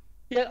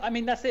 Yeah, I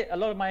mean, that's it. A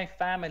lot of my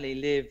family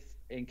live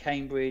in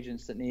Cambridge and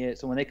St Neots,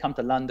 so when they come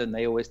to London,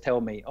 they always tell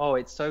me, "Oh,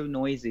 it's so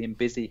noisy and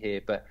busy here."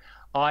 But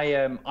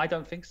I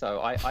don't think so.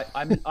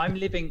 I'm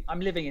living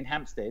in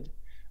Hampstead,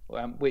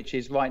 which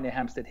is right near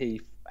Hampstead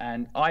Heath,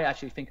 and I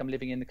actually think I'm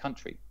living in the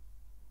country.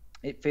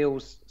 It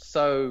feels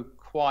so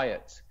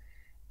quiet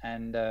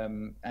and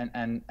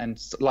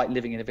like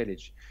living in a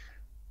village.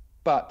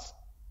 But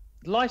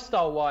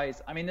lifestyle-wise,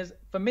 I mean,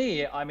 for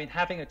me, I mean,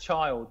 having a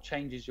child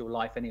changes your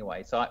life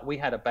anyway. So we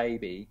had a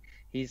baby.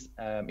 He's,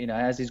 you know,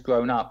 as he's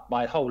grown up,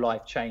 my whole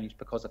life changed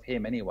because of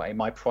him anyway.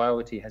 My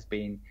priority has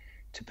been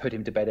to put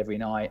him to bed every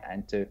night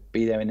and to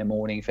be there in the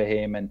morning for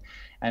him.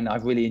 And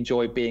I've really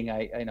enjoyed being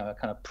a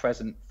kind of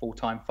present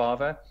full-time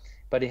father.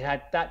 But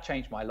that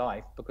changed my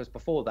life, because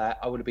before that,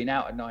 I would have been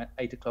out at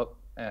 8 o'clock,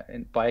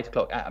 by 8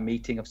 o'clock at a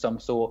meeting of some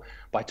sort,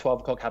 by 12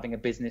 o'clock having a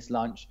business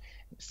lunch,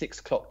 6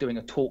 o'clock doing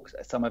a talk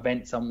at some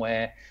event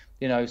somewhere,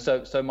 you know.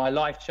 So my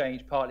life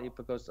changed partly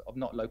because of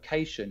not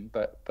location,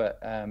 but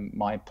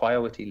my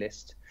priority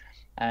list.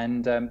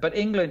 And but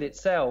England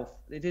itself,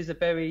 it is a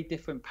very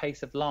different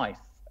pace of life.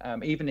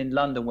 Even in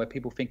London, where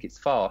people think it's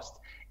fast,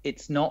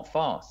 it's not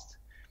fast.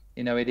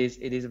 You know,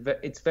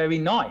 it's very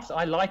nice.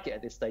 I like it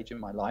at this stage in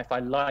my life. I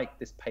like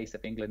this pace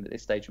of England at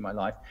this stage in my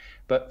life.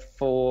 But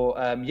for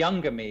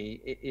younger me,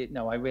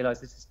 I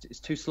realize it's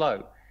too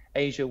slow.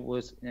 Asia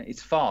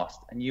it's fast,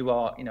 and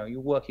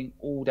you're working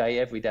all day,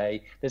 every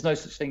day. There's no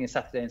such thing as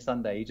Saturday and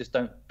Sunday.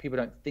 People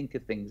don't think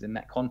of things in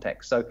that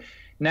context. So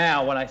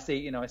now when I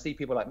see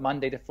people like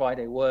Monday to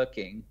Friday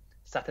working,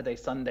 Saturday,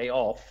 Sunday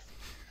off,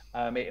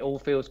 it all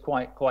feels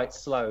quite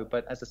slow.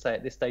 But as I say,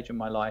 at this stage in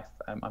my life,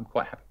 I'm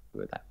quite happy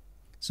with that.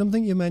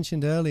 Something you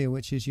mentioned earlier,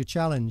 which is your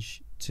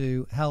challenge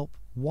to help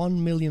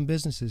 1 million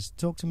businesses.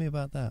 Talk to me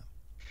about that.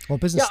 Or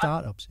business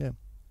startups, yeah.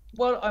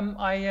 Well,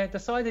 I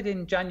decided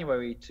in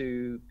January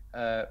to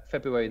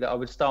February that I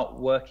would start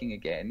working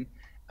again.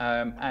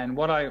 And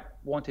what I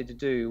wanted to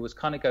do was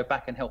kind of go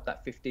back and help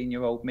that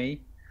 15-year-old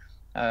me.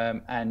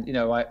 And, you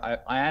know, I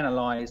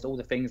analyzed all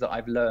the things that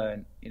I've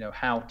learned, you know,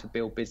 how to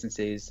build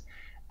businesses.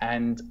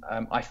 And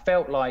I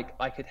felt like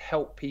I could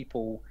help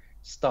people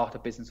start a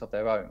business of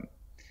their own.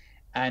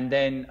 And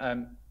then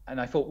and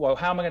I thought, well,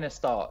 how am I going to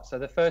start? So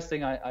the first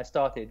thing I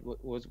started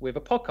was with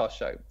a podcast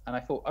show. And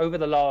I thought, over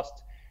the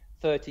last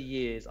 30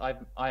 years,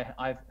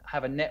 I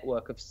have a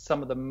network of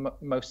some of the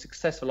most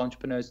successful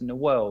entrepreneurs in the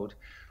world.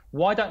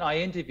 Why don't I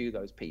interview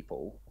those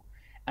people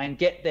and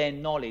get their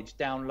knowledge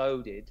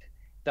downloaded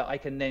that I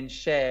can then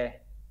share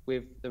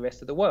with the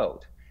rest of the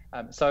world?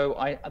 So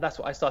that's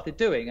what I started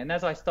doing. And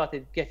as I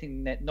started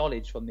getting that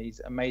knowledge from these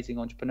amazing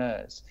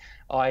entrepreneurs,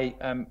 I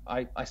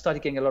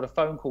started getting a lot of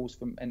phone calls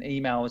and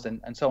emails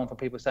and so on from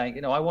people saying,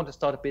 you know, I want to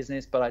start a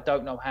business, but I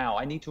don't know how.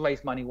 I need to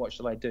raise money. What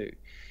should I do?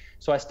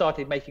 So I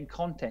started making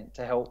content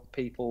to help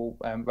people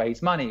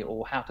raise money,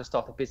 or how to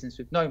start a business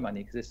with no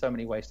money, because there's so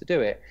many ways to do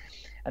it.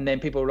 And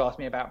then people would ask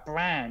me about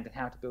brand and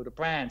how to build a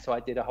brand. So I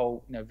did a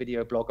whole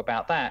video blog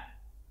about that.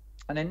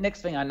 And then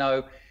next thing I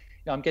know,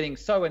 I'm getting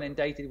so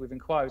inundated with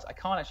inquiries. I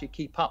can't actually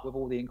keep up with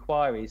all the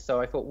inquiries.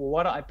 So I thought, well,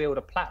 why don't I build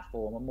a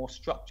platform, a more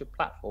structured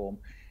platform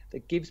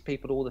that gives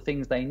people all the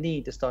things they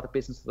need to start a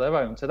business of their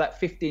own. So that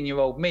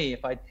 15-year-old me,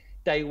 if I'd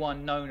day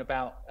one known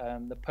about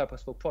the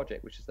Purposeful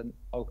Project, which is the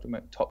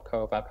ultimate top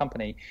co of our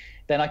company,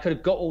 then I could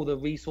have got all the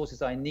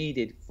resources I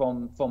needed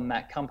from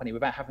that company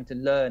without having to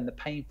learn the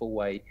painful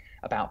way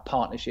about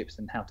partnerships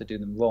and how to do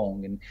them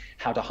wrong, and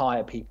how to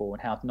hire people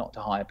and how not to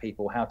hire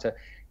people, how to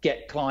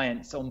get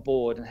clients on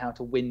board and how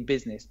to win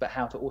business, but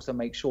how to also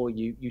make sure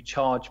you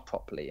charge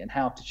properly and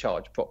how to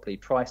charge properly,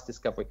 price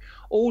discovery,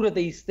 all of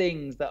these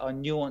things that are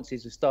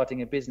nuances of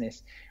starting a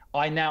business.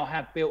 I now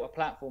have built a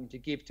platform to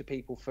give to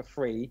people for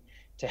free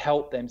to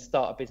help them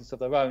start a business of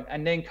their own.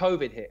 And then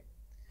COVID hit.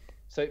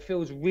 So it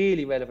feels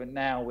really relevant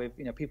now with,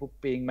 people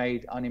being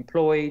made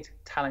unemployed,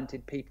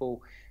 talented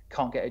people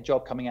can't get a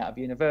job coming out of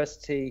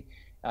university.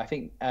 I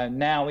think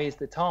now is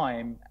the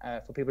time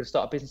for people to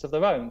start a business of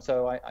their own.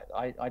 So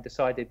I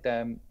decided,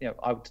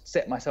 I would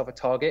set myself a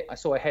target. I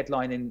saw a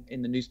headline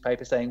in the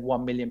newspaper saying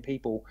 1 million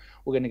people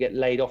were going to get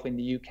laid off in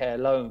the UK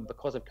alone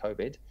because of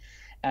COVID.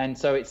 And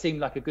so it seemed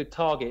like a good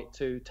target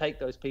to take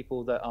those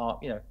people that are,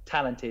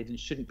 talented and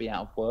shouldn't be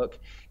out of work,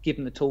 give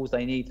them the tools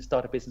they need to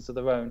start a business of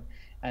their own,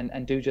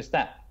 and do just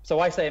that. So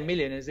I say 1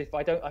 million as if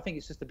I think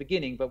it's just the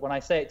beginning. But when I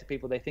say it to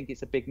people, they think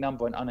it's a big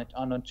number and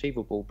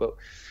unachievable. But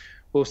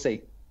we'll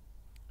see.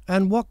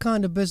 And what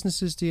kind of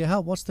businesses do you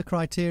help? What's the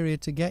criteria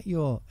to get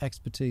your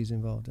expertise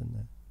involved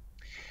in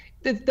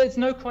there? There's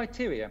no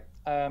criteria.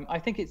 I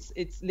think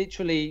it's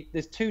literally,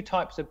 there's two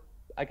types of,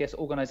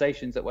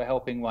 organizations that we're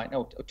helping right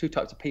now, or two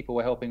types of people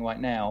we're helping right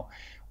now.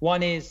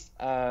 One is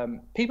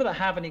people that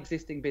have an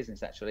existing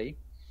business, actually,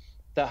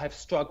 that have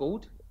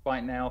struggled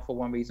right now for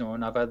one reason or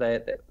another.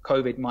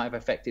 COVID might have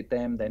affected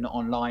them. They're not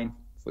online,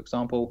 for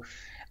example,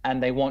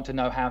 and they want to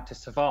know how to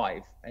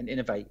survive and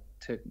innovate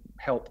to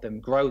help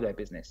them grow their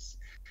business.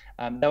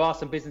 There are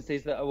some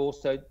businesses that are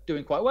also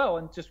doing quite well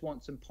and just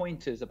want some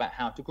pointers about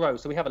how to grow.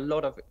 So we have a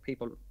lot of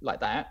people like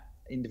that,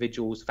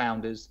 individuals,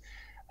 founders,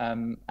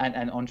 and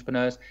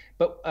entrepreneurs.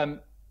 But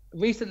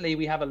recently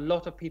we have a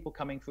lot of people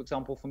coming, for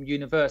example, from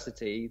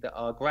university that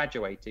are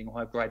graduating or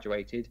have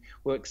graduated,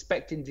 were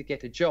expecting to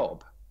get a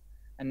job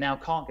and now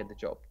can't get the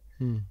job.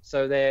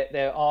 So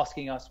they're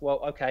asking us, well,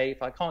 okay,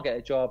 if I can't get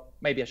a job,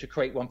 maybe I should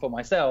create one for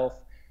myself.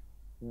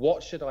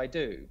 What should I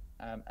do?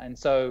 And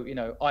so,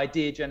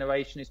 idea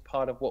generation is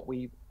part of what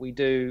we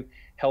do,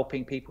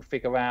 helping people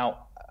figure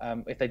out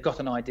if they've got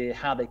an idea,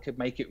 how they could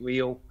make it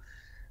real.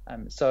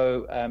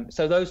 So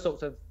those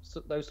sorts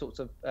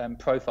of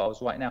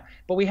profiles right now.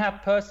 But we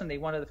have, personally,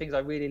 one of the things I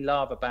really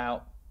love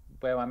about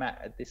where I'm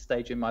at this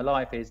stage in my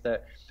life is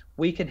that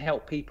we can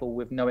help people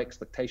with no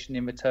expectation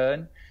in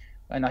return.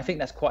 And I think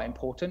that's quite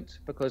important,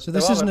 because so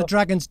this isn't a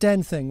Dragon's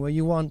Den thing where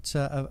you want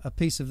a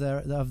piece of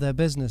their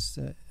business.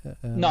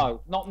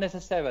 No, not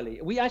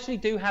necessarily. We actually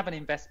do have an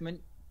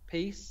investment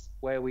piece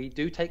where we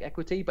do take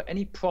equity, but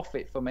any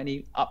profit from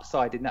any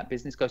upside in that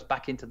business goes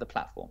back into the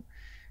platform.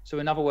 So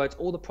in other words,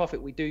 all the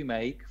profit we do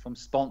make from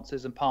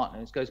sponsors and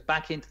partners goes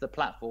back into the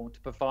platform to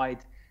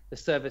provide the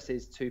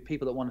services to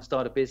people that want to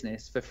start a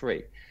business for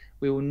free.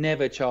 We will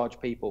never charge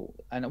people.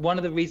 And one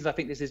of the reasons I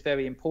think this is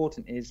very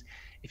important is,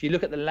 if you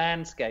look at the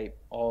landscape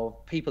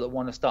of people that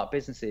want to start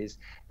businesses,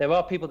 there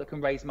are people that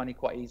can raise money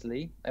quite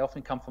easily. They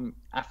often come from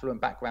affluent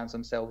backgrounds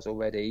themselves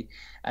already.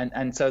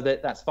 And so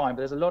that's fine.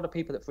 But there's a lot of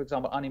people that, for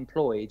example,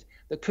 unemployed,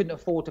 that couldn't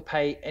afford to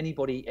pay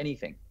anybody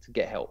anything to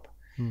get help.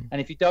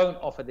 And if you don't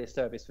offer this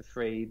service for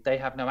free, they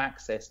have no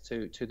access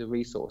to the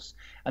resource.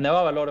 And there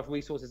are a lot of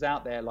resources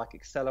out there, like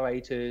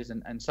accelerators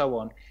and so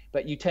on,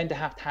 but you tend to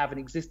have an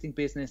existing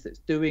business that's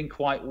doing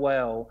quite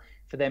well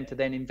for them to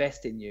then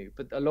invest in you.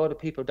 But a lot of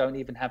people don't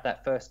even have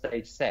that first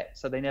stage set,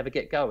 so they never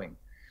get going.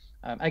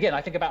 Again,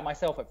 I think about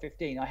myself at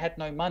 15. I had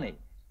no money.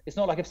 It's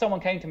not like if someone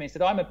came to me and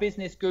said, I'm a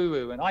business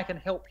guru and I can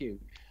help you,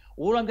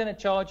 all I'm going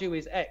to charge you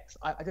is X.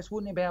 I just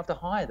wouldn't be able to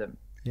hire them.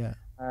 Yeah.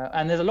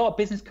 And there's a lot of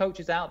business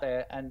coaches out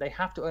there, and they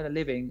have to earn a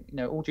living.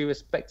 All due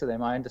respect to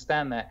them, I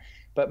understand that.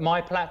 But my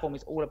platform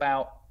is all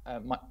about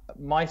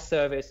my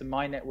service and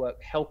my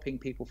network helping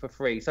people for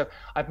free. So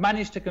I've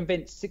managed to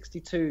convince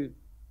 62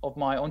 of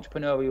my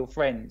entrepreneurial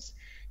friends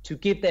to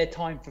give their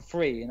time for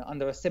free and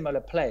under a similar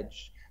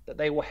pledge that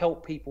they will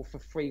help people for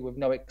free with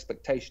no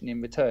expectation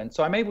in return.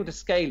 So I'm able to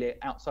scale it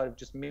outside of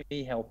just me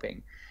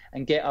helping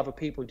and get other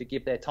people to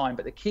give their time.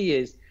 But the key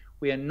is,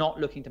 we are not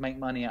looking to make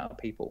money out of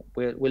people.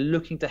 We're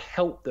looking to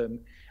help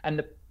them.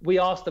 And we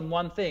ask them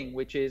one thing,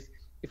 which is,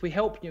 if we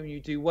help you and you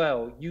do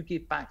well, you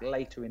give back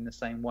later in the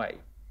same way.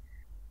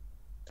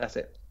 That's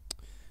it.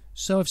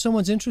 So if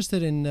someone's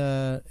interested in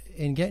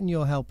getting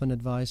your help and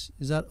advice,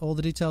 is that all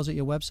the details at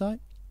your website?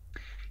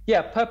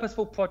 Yeah,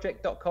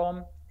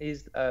 purposefulproject.com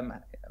is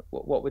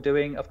what we're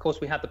doing. Of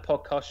course, we have the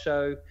podcast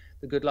show,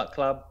 The Good Luck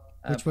Club,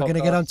 which we're going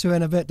to get onto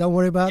in a bit. Don't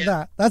worry about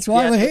that. That's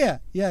why we're here.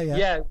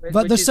 Yeah.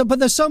 But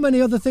there's so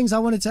many other things I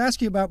wanted to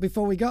ask you about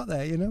before we got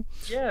there.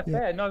 Yeah,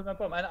 fair. No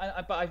problem.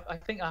 But I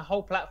think our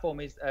whole platform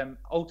is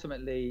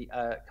ultimately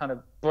kind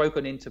of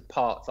broken into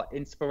parts, like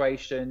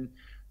inspiration,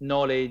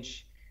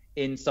 knowledge,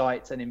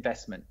 insights, and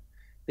investment.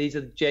 These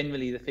are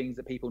generally the things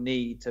that people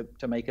need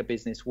to make a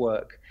business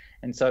work.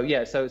 And so,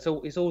 yeah, so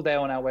it's all there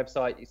on our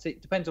website.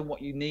 It depends on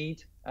what you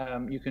need.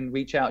 You can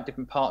reach out at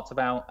different parts of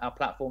our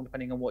platform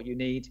depending on what you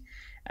need.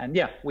 And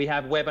yeah, we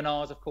have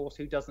webinars, of course,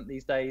 who doesn't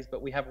these days,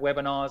 but we have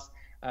webinars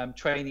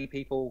training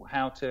people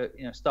how to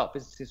start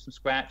businesses from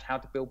scratch, how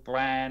to build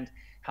brand,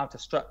 how to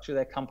structure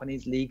their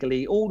companies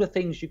legally, all the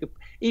things you could,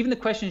 even the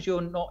questions you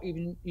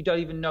don't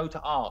even know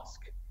to ask.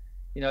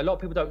 A lot of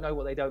people don't know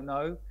what they don't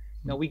know.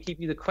 We give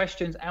you the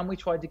questions and we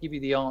try to give you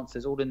the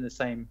answers all in the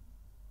same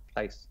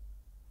place.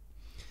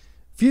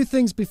 Few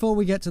things before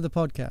we get to the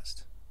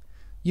podcast.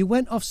 You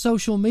went off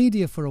social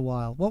media for a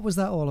while. What was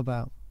that all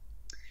about?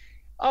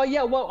 Oh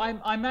yeah, well,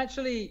 I'm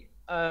actually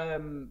I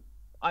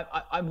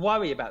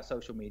worry about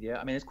social media.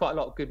 I mean, there's quite a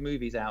lot of good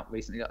movies out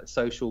recently, like The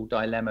Social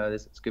Dilemma.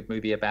 There's a good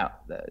movie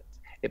about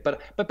it,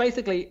 but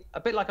basically, a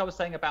bit like I was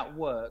saying about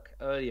work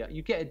earlier,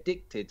 you get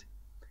addicted.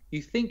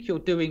 You think you're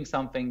doing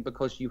something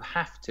because you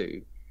have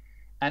to,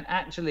 and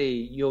actually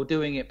you're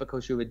doing it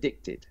because you're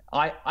addicted.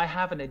 I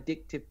have an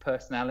addictive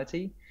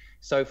personality.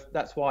 So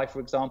that's why, for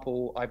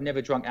example, I've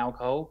never drunk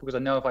alcohol, because I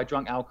know if I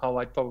drank alcohol,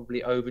 I'd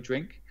probably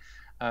overdrink.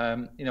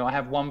 I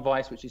have one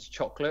vice, which is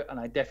chocolate, and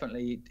I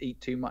definitely eat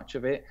too much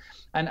of it.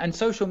 And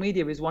social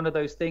media is one of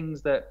those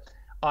things that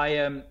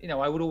I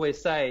would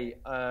always say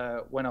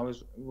when I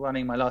was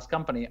running my last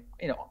company,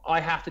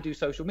 I have to do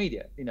social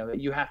media.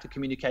 You have to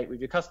communicate with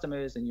your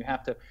customers and you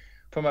have to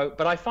promote.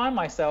 But I find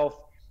myself,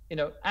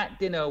 at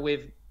dinner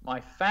with my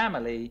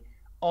family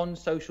on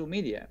social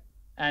media,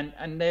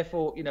 and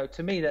therefore,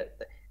 to me, that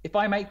if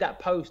I make that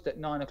post at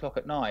 9 o'clock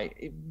at night,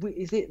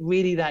 is it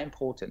really that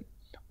important?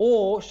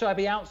 Or should I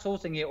be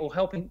outsourcing it or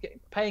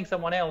paying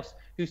someone else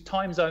whose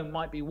time zone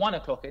might be 1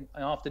 o'clock in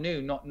the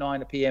afternoon, not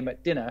 9 p.m.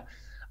 at dinner,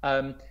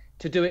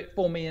 to do it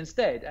for me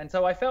instead? And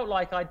so I felt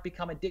like I'd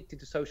become addicted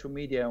to social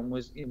media and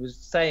was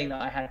saying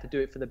that I had to do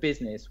it for the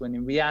business, when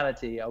in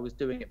reality I was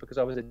doing it because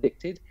I was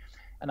addicted.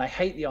 And I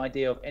hate the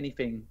idea of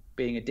anything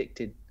being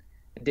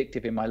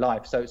addictive in my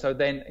life. So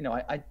then,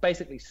 I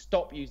basically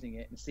stop using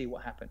it and see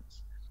what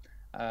happens.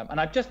 And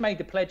I've just made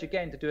the pledge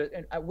again to do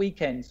it at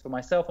weekends for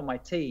myself and my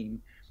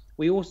team.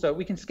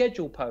 We can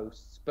schedule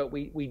posts, but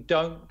we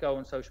don't go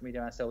on social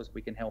media ourselves if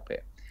we can help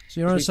it. So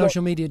you're on a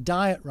social media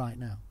diet right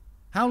now.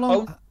 How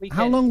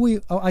long were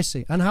you? Oh, I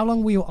see. And how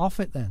long were you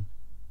off it then?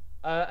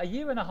 A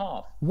year and a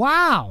half.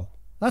 Wow,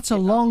 that's a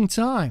long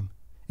time.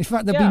 In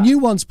fact, there'll be new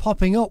ones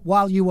popping up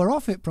while you were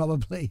off it,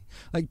 probably.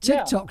 Like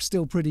TikTok's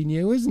still pretty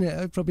new, isn't it?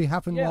 It probably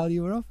happened while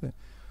you were off it.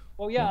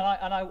 Well, yeah,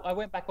 and I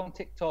went back on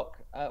TikTok.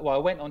 I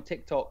went on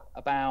TikTok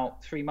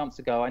about 3 months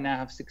ago. I now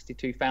have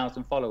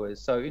 62,000 followers.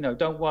 So,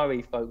 don't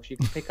worry, folks. You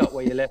can pick up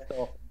where you left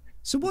off.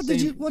 So what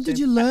did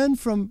you learn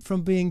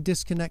from being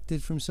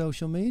disconnected from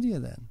social media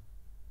then,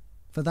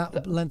 for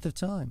that length of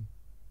time?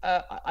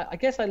 I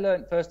guess I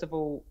learned, first of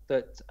all,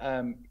 that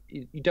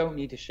you don't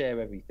need to share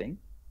everything.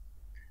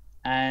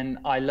 And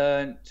I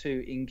learned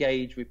to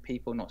engage with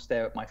people, not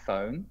stare at my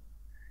phone.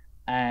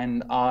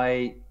 And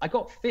I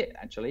got fit,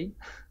 actually.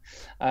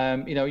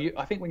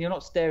 I think when you're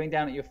not staring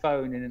down at your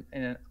phone in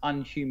an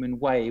unhuman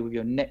way with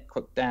your neck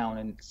crooked down,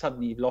 and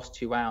suddenly you've lost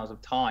 2 hours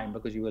of time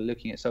because you were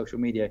looking at social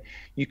media,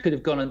 you could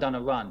have gone and done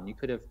a run. You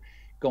could have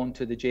gone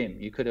to the gym.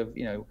 You could have,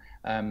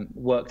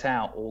 worked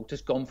out or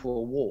just gone for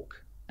a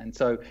walk. And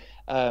so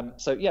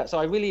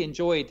I really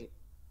enjoyed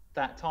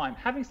that time.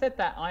 Having said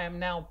that, I am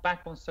now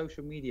back on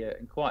social media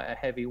in quite a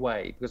heavy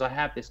way because I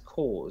have this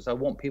cause. I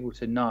want people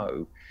to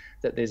know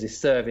that there's this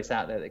service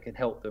out there that can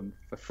help them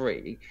for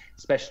free,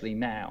 especially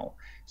now.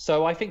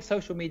 So I think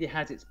social media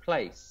has its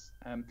place.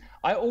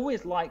 I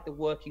always like the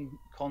working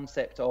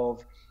concept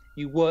of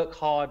you work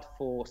hard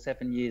for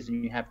 7 years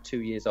and you have 2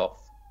 years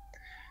off.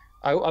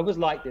 I always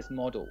like this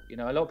model.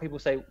 A lot of people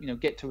say,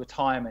 get to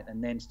retirement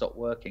and then stop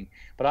working.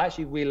 But I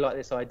actually really like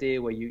this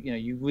idea where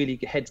you really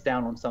get heads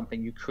down on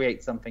something, you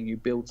create something, you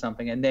build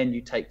something, and then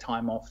you take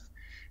time off.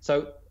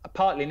 So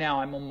partly now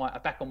I'm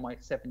back on my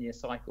 7-year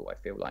cycle, I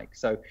feel like.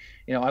 So,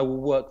 I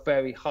will work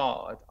very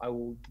hard. I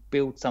will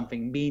build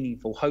something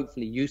meaningful,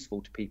 hopefully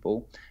useful to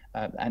people,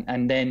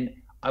 and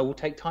then I will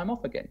take time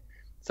off again.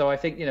 So I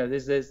think,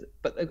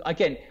 but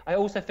again, I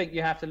also think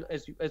you have to,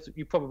 as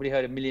you probably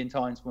heard a million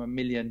times from a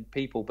million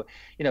people, but,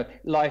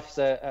 life's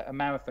a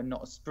marathon,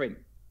 not a sprint,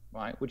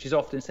 right? Which is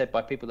often said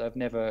by people that have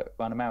never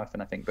run a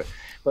marathon, I think. But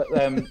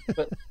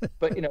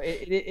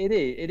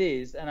it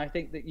is. And I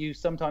think that you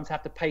sometimes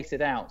have to pace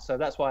it out. So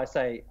that's why I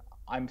say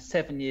I'm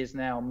 7 years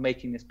now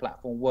making this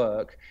platform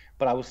work,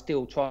 but I will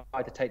still try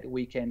to take the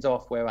weekends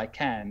off where I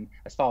can,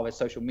 as far as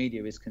social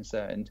media is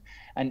concerned,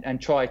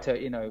 and try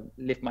to,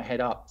 lift my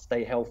head up,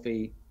 stay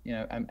healthy,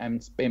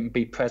 and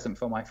be present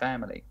for my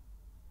family.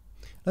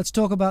 Let's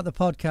talk about the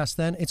podcast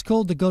then. It's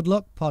called the Good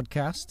Luck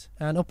Podcast,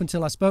 and up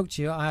until I spoke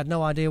to you, I had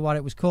no idea why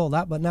it was called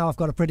that, but now I've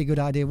got a pretty good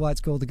idea why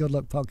it's called the Good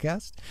Luck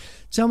Podcast.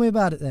 Tell me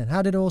about it then.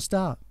 How did it all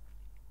start?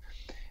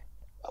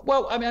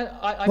 Well, I mean,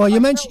 well, you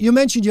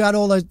mentioned you had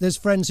all those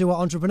friends who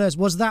are entrepreneurs.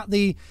 Was that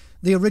the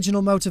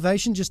original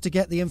motivation, just to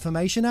get the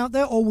information out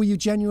there, or were you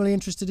genuinely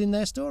interested in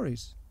their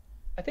stories?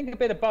 I think a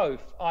bit of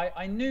both.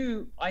 I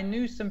knew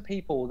some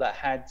people that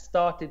had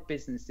started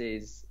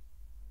businesses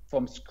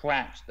from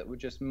scratch that were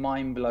just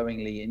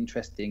mind-blowingly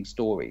interesting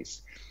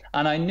stories,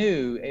 and I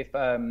knew if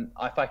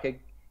I could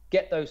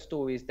get those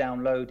stories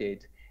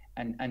downloaded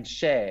and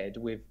shared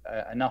with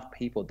enough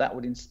people, that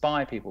would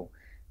inspire people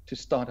to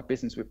start a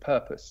business with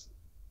purpose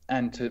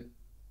and to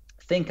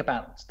think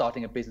about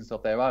starting a business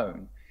of their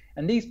own.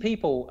 And these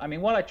people, I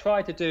mean, what I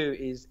try to do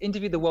is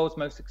interview the world's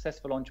most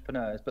successful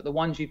entrepreneurs, but the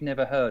ones you've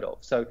never heard of.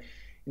 So,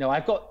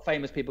 I've got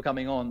famous people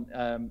coming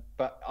on,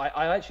 but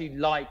I actually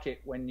like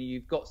it when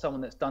you've got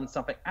someone that's done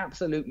something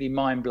absolutely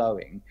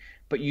mind-blowing,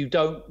 but you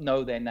don't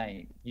know their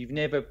name. You've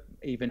never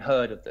even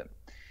heard of them.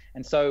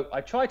 And so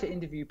I try to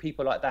interview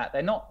people like that.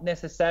 They're not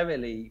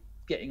necessarily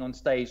getting on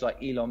stage like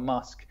Elon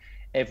Musk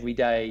every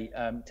day,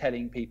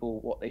 telling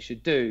people what they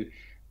should do.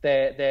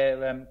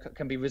 They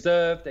can be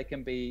reserved. They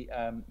can be,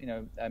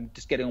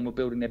 just getting on with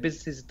building their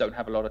businesses, don't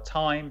have a lot of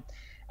time.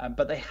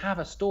 But they have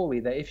a story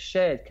that, if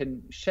shared,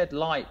 can shed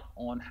light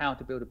on how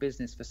to build a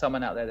business for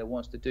someone out there that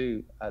wants to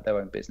do their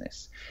own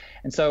business.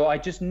 And so I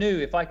just knew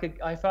if I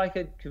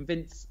could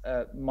convince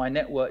my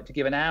network to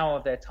give an hour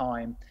of their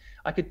time,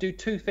 I could do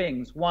two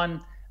things.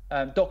 One,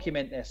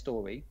 document their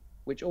story,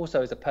 which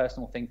also is a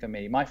personal thing for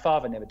me. My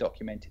father never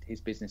documented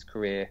his business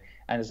career,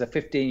 and as a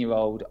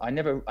 15-year-old, I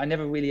never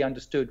really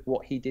understood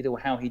what he did or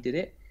how he did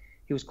it.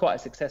 He was quite a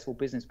successful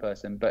business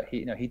person, but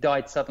he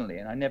died suddenly,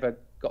 and I never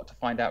got to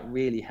find out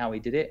really how he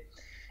did it.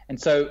 And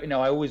so,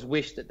 I always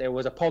wished that there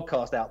was a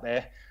podcast out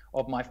there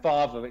of my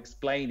father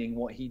explaining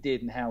what he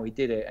did and how he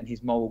did it, and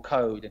his moral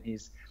code and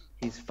his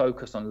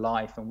focus on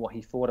life and what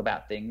he thought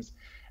about things.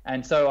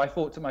 And so I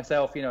thought to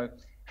myself,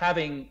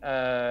 having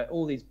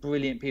all these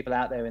brilliant people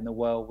out there in the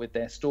world with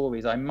their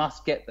stories, I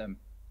must get them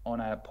on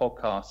a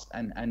podcast,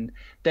 and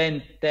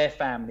then their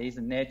families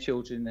and their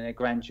children and their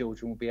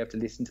grandchildren will be able to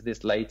listen to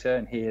this later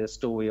and hear the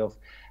story of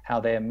how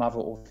their mother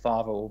or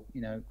father or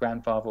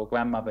grandfather or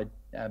grandmother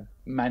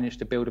managed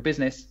to build a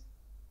business,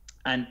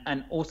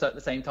 and also at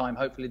the same time,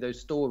 hopefully those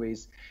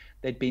stories,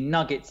 there'd be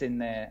nuggets in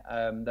there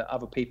that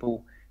other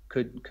people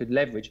could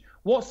leverage.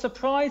 What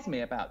surprised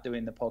me about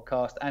doing the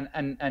podcast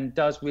and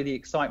does really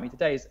excite me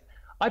today is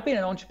I've been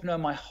an entrepreneur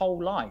my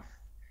whole life.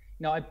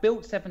 I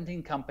built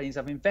 17 companies.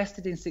 I've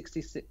invested in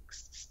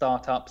 66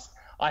 startups.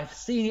 I've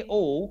seen it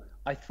all,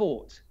 I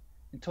thought,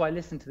 until I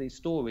listened to these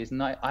stories.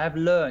 And I have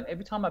learned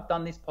every time I've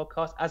done this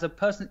podcast, as a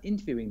person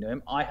interviewing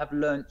them, I have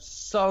learned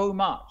so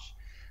much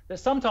that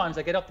sometimes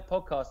I get off the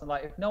podcast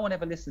and if no one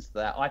ever listens to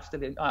that,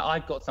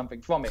 I've got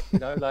something from it,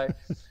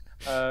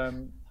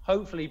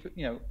 hopefully,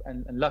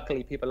 and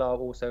luckily people are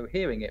also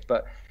hearing it.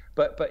 But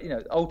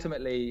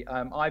ultimately,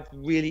 I've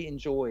really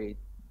enjoyed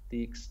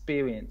the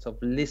experience of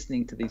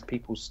listening to these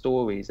people's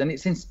stories, and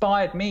it's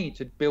inspired me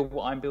to build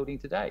what I'm building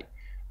today,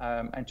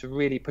 and to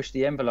really push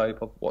the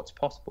envelope of what's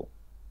possible.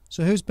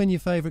 So who's been your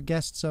favorite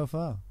guest so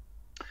far?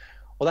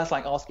 Well, that's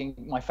like asking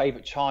my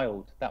favorite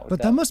child.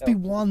 There must be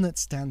one that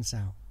stands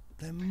out.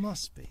 There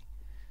must be.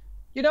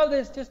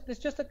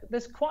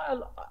 There's quite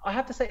a. I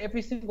have to say,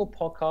 every single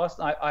podcast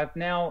I've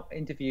now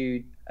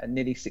interviewed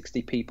nearly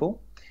 60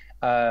 people,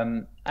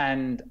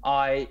 and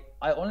I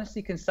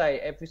honestly can say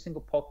every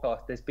single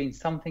podcast, there's been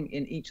something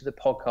in each of the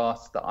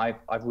podcasts that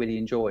I've really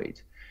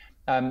enjoyed.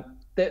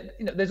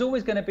 There's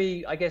always going to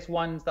be, I guess,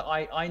 ones that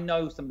I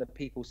know some of the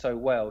people so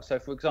well. So,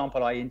 for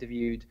example, I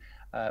interviewed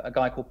a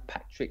guy called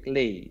Patrick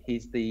Lee.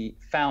 He's the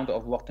founder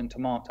of Rotten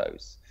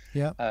Tomatoes.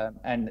 Yeah.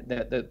 And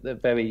the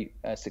very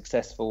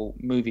successful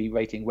movie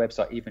rating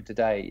website even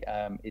today.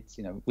 It's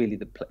really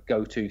the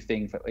go-to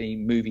thing for any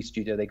movie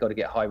studio. They got to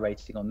get high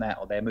rating on that,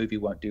 or their movie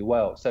won't do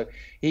well. So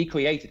he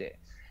created it.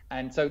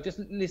 And so just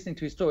listening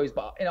to his stories,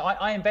 but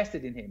I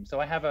invested in him,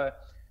 so I have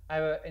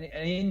an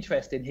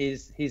interest in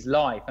his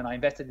life, and I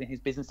invested in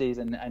his businesses,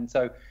 and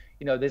so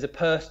there's a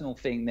personal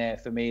thing there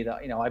for me that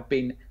I've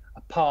been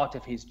a part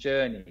of his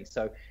journey.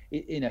 So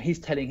he's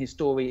telling his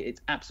story.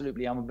 It's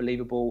absolutely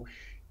unbelievable.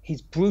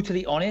 He's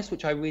brutally honest,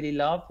 which I really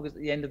love, because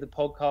at the end of the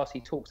podcast he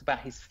talks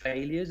about his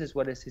failures as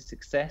well as his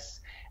success,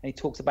 and he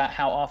talks about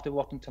how after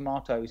Rotten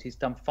Tomatoes he's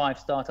done 5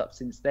 startups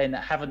since then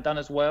that haven't done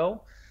as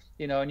well.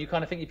 And you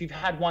kind of think, if you've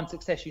had one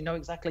success, you know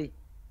exactly,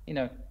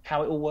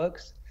 how it all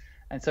works.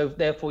 And so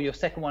therefore your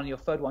second one and your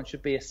third one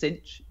should be a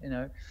cinch,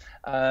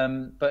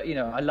 But,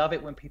 I love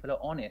it when people are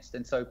honest.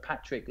 And so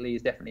Patrick Lee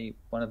is definitely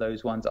one of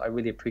those ones that I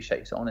really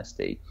appreciate his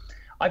honesty.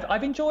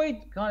 I've enjoyed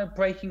kind of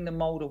breaking the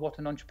mold of what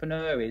an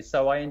entrepreneur is.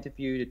 So I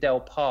interviewed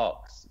Adele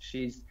Parks.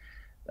 She's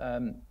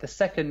the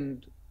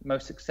second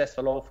most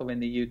successful author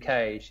in the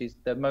UK. She's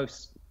the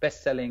most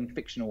best-selling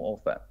fictional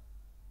author.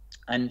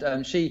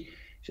 And she,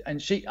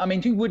 I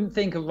mean, you wouldn't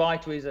think a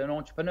writer is an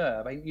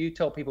entrepreneur. I mean, you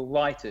tell people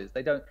writers,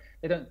 they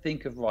don't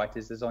think of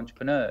writers as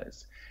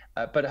entrepreneurs.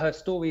 But her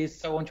story is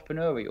so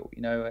entrepreneurial.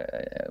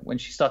 When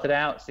she started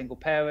out, single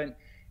parent,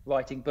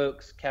 writing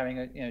books, carrying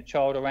a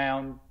child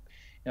around,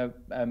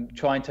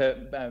 trying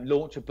to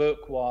launch a book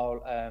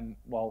while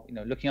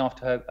looking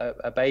after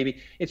her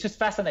baby. It's just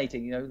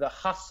fascinating, the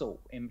hustle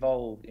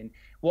involved in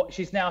what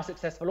she's now a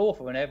successful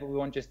author, and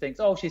everyone just thinks,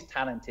 oh, she's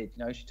talented,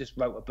 she just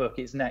wrote a book.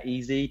 Isn't that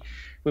easy?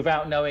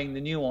 Without knowing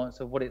the nuance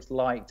of what it's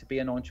like to be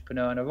an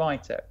entrepreneur and a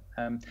writer.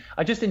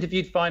 I just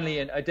interviewed finally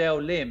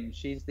Adele Lim.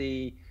 She's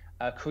the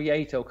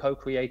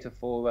co-creator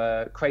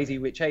for Crazy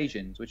Rich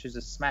Asians, which is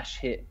a smash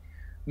hit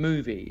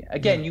movie.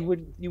 Again, you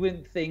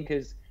wouldn't think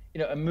as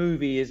a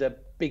movie is a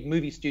big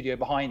movie studio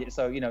behind it,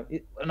 so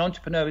an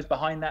entrepreneur is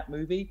behind that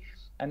movie,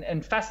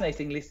 and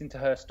fascinating listening to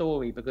her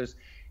story, because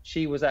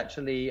she was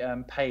actually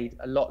paid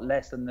a lot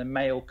less than the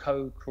male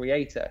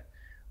co-creator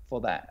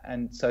for that,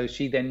 and so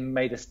she then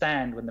made a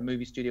stand when the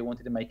movie studio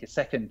wanted to make a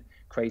second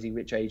Crazy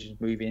Rich Asians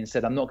movie and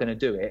said, I'm not going to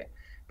do it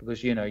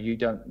because you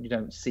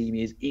don't see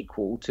me as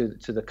equal to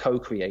the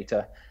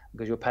co-creator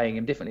because you're paying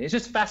him differently. It's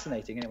just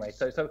fascinating anyway.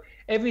 So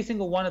every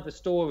single one of the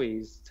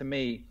stories, to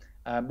me,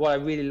 what I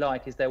really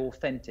like is they're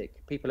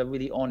authentic. People are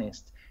really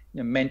honest.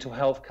 Mental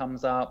health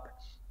comes up,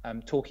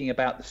 talking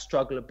about the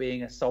struggle of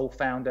being a sole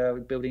founder,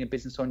 building a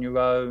business on your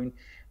own,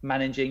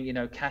 managing,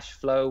 cash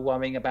flow,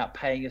 worrying about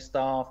paying your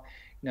staff,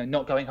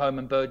 not going home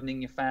and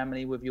burdening your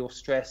family with your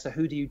stress. So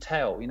who do you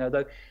tell?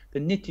 The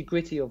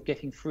nitty-gritty of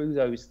getting through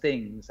those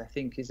things, I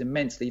think, is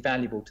immensely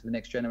valuable to the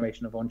next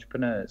generation of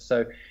entrepreneurs.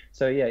 So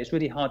yeah, it's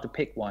really hard to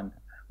pick one.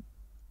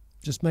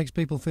 Just makes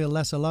people feel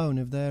less alone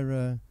if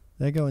they're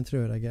going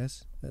through it, I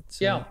guess. At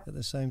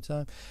the same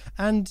time.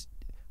 And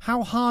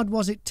how hard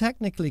was it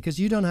technically? Because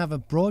you don't have a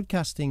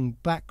broadcasting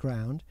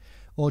background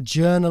or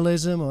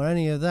journalism or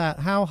any of that.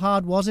 How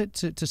hard was it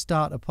to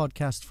start a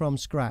podcast from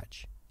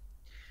scratch?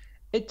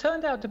 It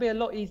turned out to be a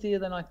lot easier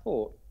than I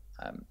thought.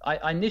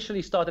 I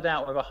initially started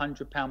out with a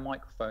 £100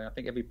 microphone. I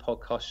think every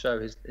podcast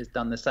show has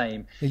done the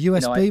same. A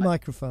USB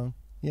microphone.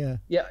 Yeah,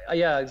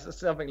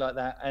 something like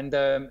that. And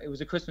it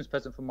was a Christmas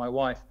present from my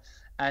wife.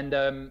 And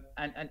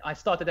I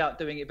started out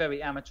doing it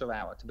very amateur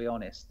hour, to be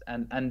honest.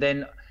 And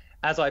then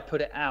as I put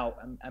it out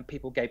and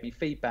people gave me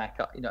feedback,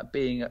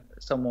 being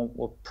someone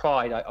with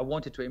pride, I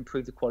wanted to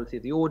improve the quality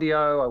of the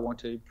audio. I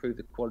wanted to improve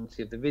the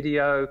quality of the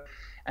video.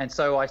 And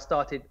so I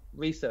started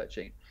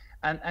researching.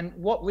 And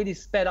what really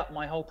sped up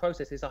my whole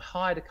process is I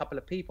hired a couple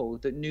of people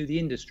that knew the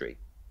industry.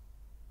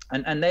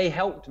 And they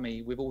helped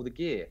me with all the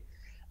gear.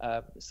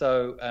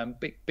 So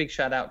big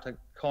shout out to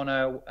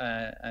Connor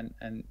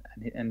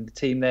and the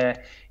team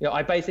there.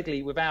 I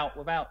basically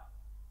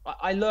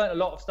I learned a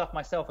lot of stuff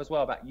myself as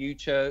well about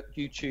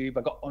YouTube.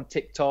 I got on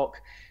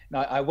TikTok.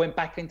 I went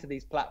back into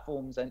these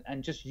platforms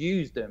and just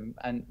used them.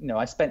 And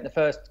I spent the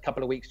first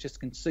couple of weeks just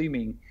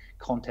consuming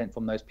content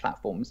from those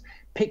platforms.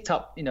 Picked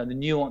up the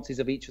nuances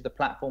of each of the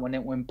platform, and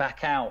then went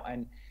back out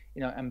and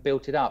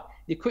built it up.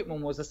 The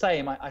equipment was the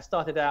same. I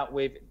started out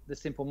with the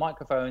simple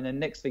microphone, and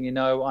next thing you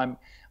know,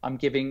 I'm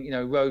giving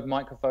Rode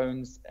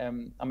microphones.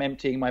 I'm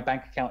emptying my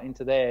bank account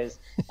into theirs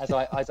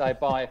as I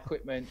buy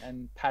equipment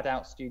and pad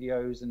out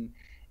studios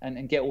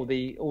and get all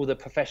the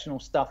professional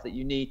stuff that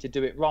you need to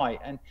do it right.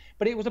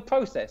 But it was a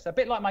process, a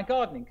bit like my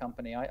gardening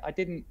company. I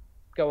didn't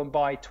go and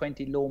buy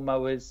 20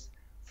 lawnmowers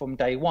from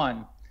day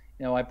one.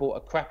 I bought a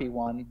crappy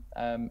one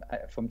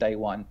from day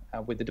one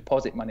with the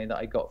deposit money that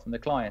I got from the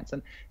clients.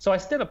 And so I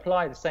still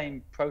apply the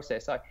same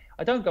process.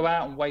 I don't go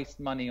out and waste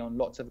money on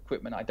lots of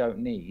equipment I don't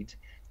need.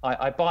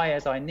 I buy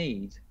as I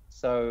need.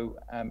 So,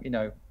 I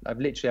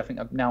think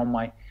I'm now on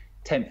my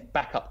 10th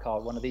backup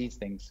card, one of these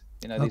things,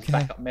 these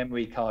backup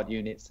memory card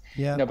units.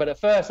 Yeah. But at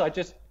first I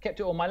just kept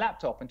it on my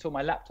laptop until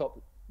my laptop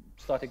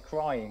started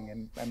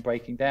crying and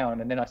breaking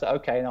down. And then I said,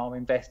 okay, now I'll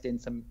invest in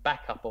some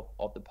backup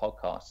of the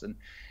podcasts.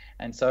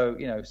 And so,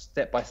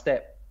 step by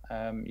step,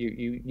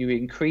 you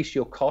increase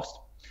your cost,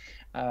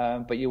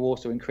 but you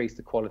also increase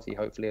the quality,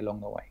 hopefully,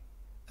 along the way.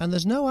 And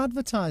there's no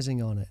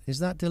advertising on it. Is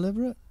that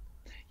deliberate?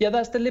 Yeah,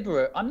 that's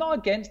deliberate. I'm not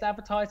against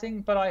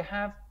advertising, but I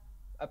have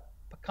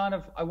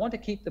I want to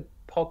keep the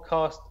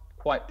podcast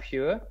quite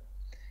pure.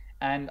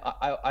 And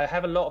I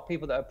have a lot of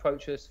people that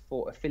approach us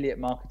for affiliate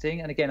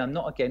marketing. And again, I'm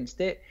not against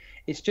it.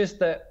 It's just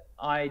that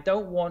I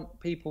don't want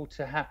people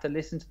to have to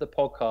listen to the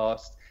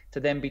podcast to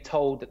then be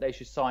told that they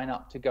should sign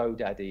up to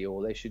GoDaddy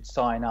or they should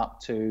sign up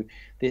to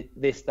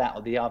this, that,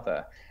 or the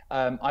other.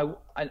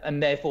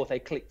 And therefore, if they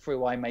click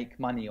through, I make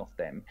money off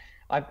them.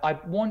 I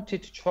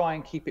wanted to try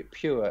and keep it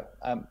pure.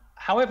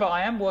 However,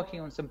 I am working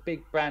on some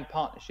big brand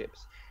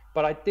partnerships,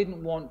 but I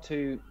didn't want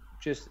to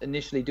just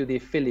initially do the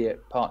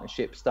affiliate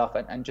partnership stuff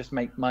and just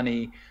make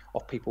money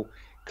off people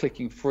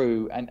clicking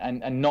through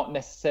and not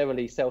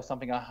necessarily sell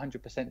something I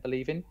 100%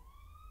 believe in.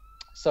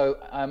 So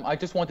I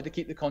just wanted to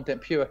keep the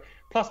content pure.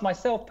 Plus,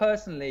 myself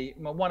personally,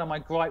 one of my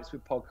gripes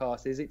with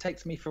podcasts is it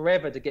takes me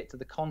forever to get to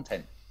the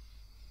content.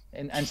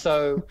 And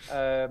so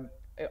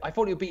I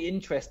thought it would be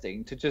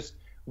interesting to just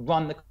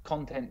run the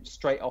content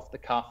straight off the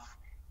cuff,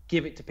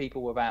 give it to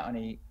people without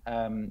any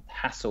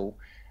hassle,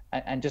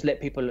 and just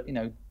let people,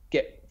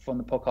 get from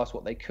the podcast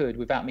what they could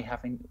without me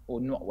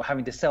not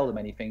having to sell them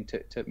anything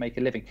to make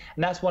a living.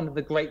 And that's one of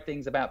the great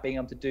things about being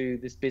able to do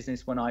this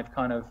business when I've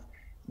kind of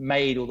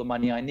made all the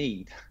money I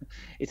need.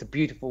 It's a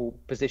beautiful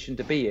position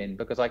to be in,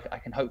 because I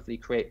can hopefully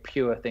create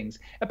pure things.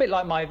 A bit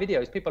like my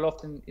videos. People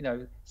often,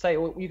 say,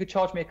 well, you could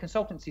charge me a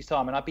consultancy,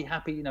 Simon. I'd be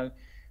happy,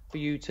 for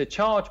you to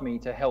charge me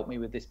to help me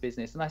with this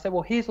business. And I say,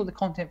 well, here's all the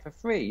content for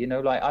free.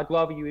 I'd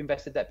rather you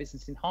invested that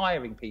business in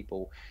hiring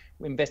people,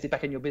 invested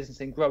back in your business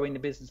and growing the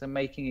business and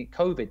making it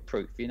COVID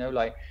proof,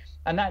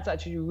 and that's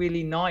actually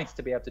really nice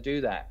to be able to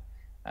do that.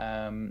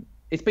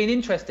 It's been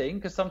interesting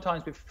because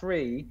sometimes with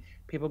free,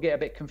 people get a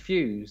bit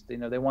confused.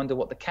 They wonder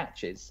what the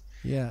catch is.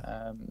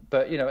 Yeah.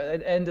 But at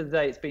the end of the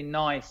day, it's been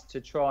nice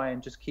to try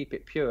and just keep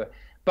it pure.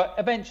 But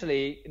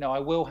eventually, I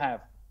will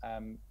have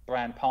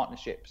brand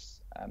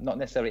partnerships, not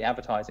necessarily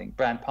advertising,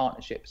 brand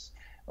partnerships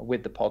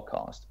with the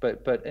podcast.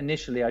 But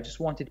initially, I just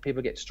wanted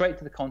people to get straight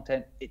to the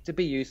content, it to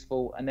be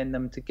useful, and then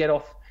them to get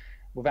off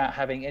without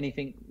having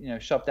anything,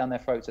 shoved down their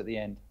throats at the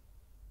end.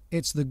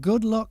 It's the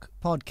Good Luck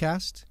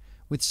Podcast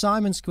with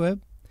Simon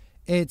Squibb.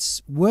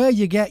 It's where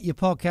you get your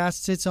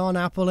podcasts. It's on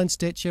Apple and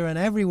Stitcher and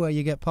everywhere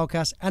you get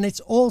podcasts. And it's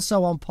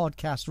also on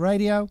Podcast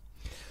Radio.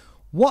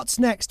 What's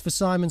next for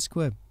Simon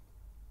Squibb?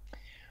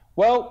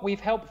 Well, we've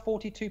helped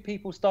 42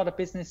 people start a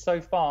business so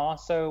far.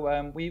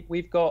 So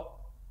we've got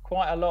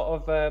quite a lot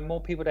of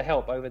more people to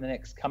help over the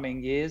next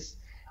coming years.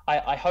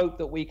 I hope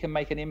that we can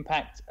make an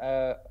impact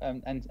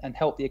and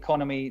help the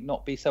economy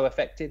not be so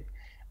affected.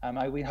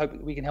 We hope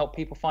we can help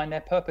people find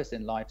their purpose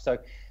in life.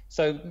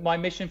 So my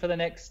mission for the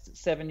next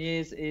 7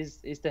 years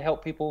is to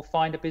help people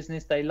find a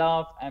business they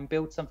love and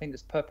build something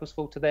that's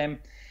purposeful to them.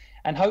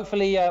 And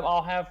hopefully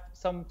I'll have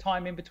some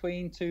time in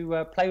between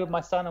to play with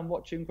my son and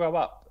watch him grow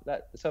up.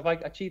 So if I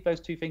achieve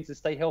those two things and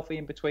stay healthy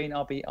in between,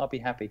 I'll be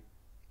happy.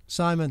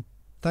 Simon,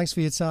 thanks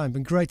for your time.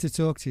 Been great to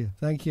talk to you.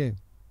 Thank you.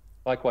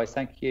 Likewise.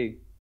 Thank you.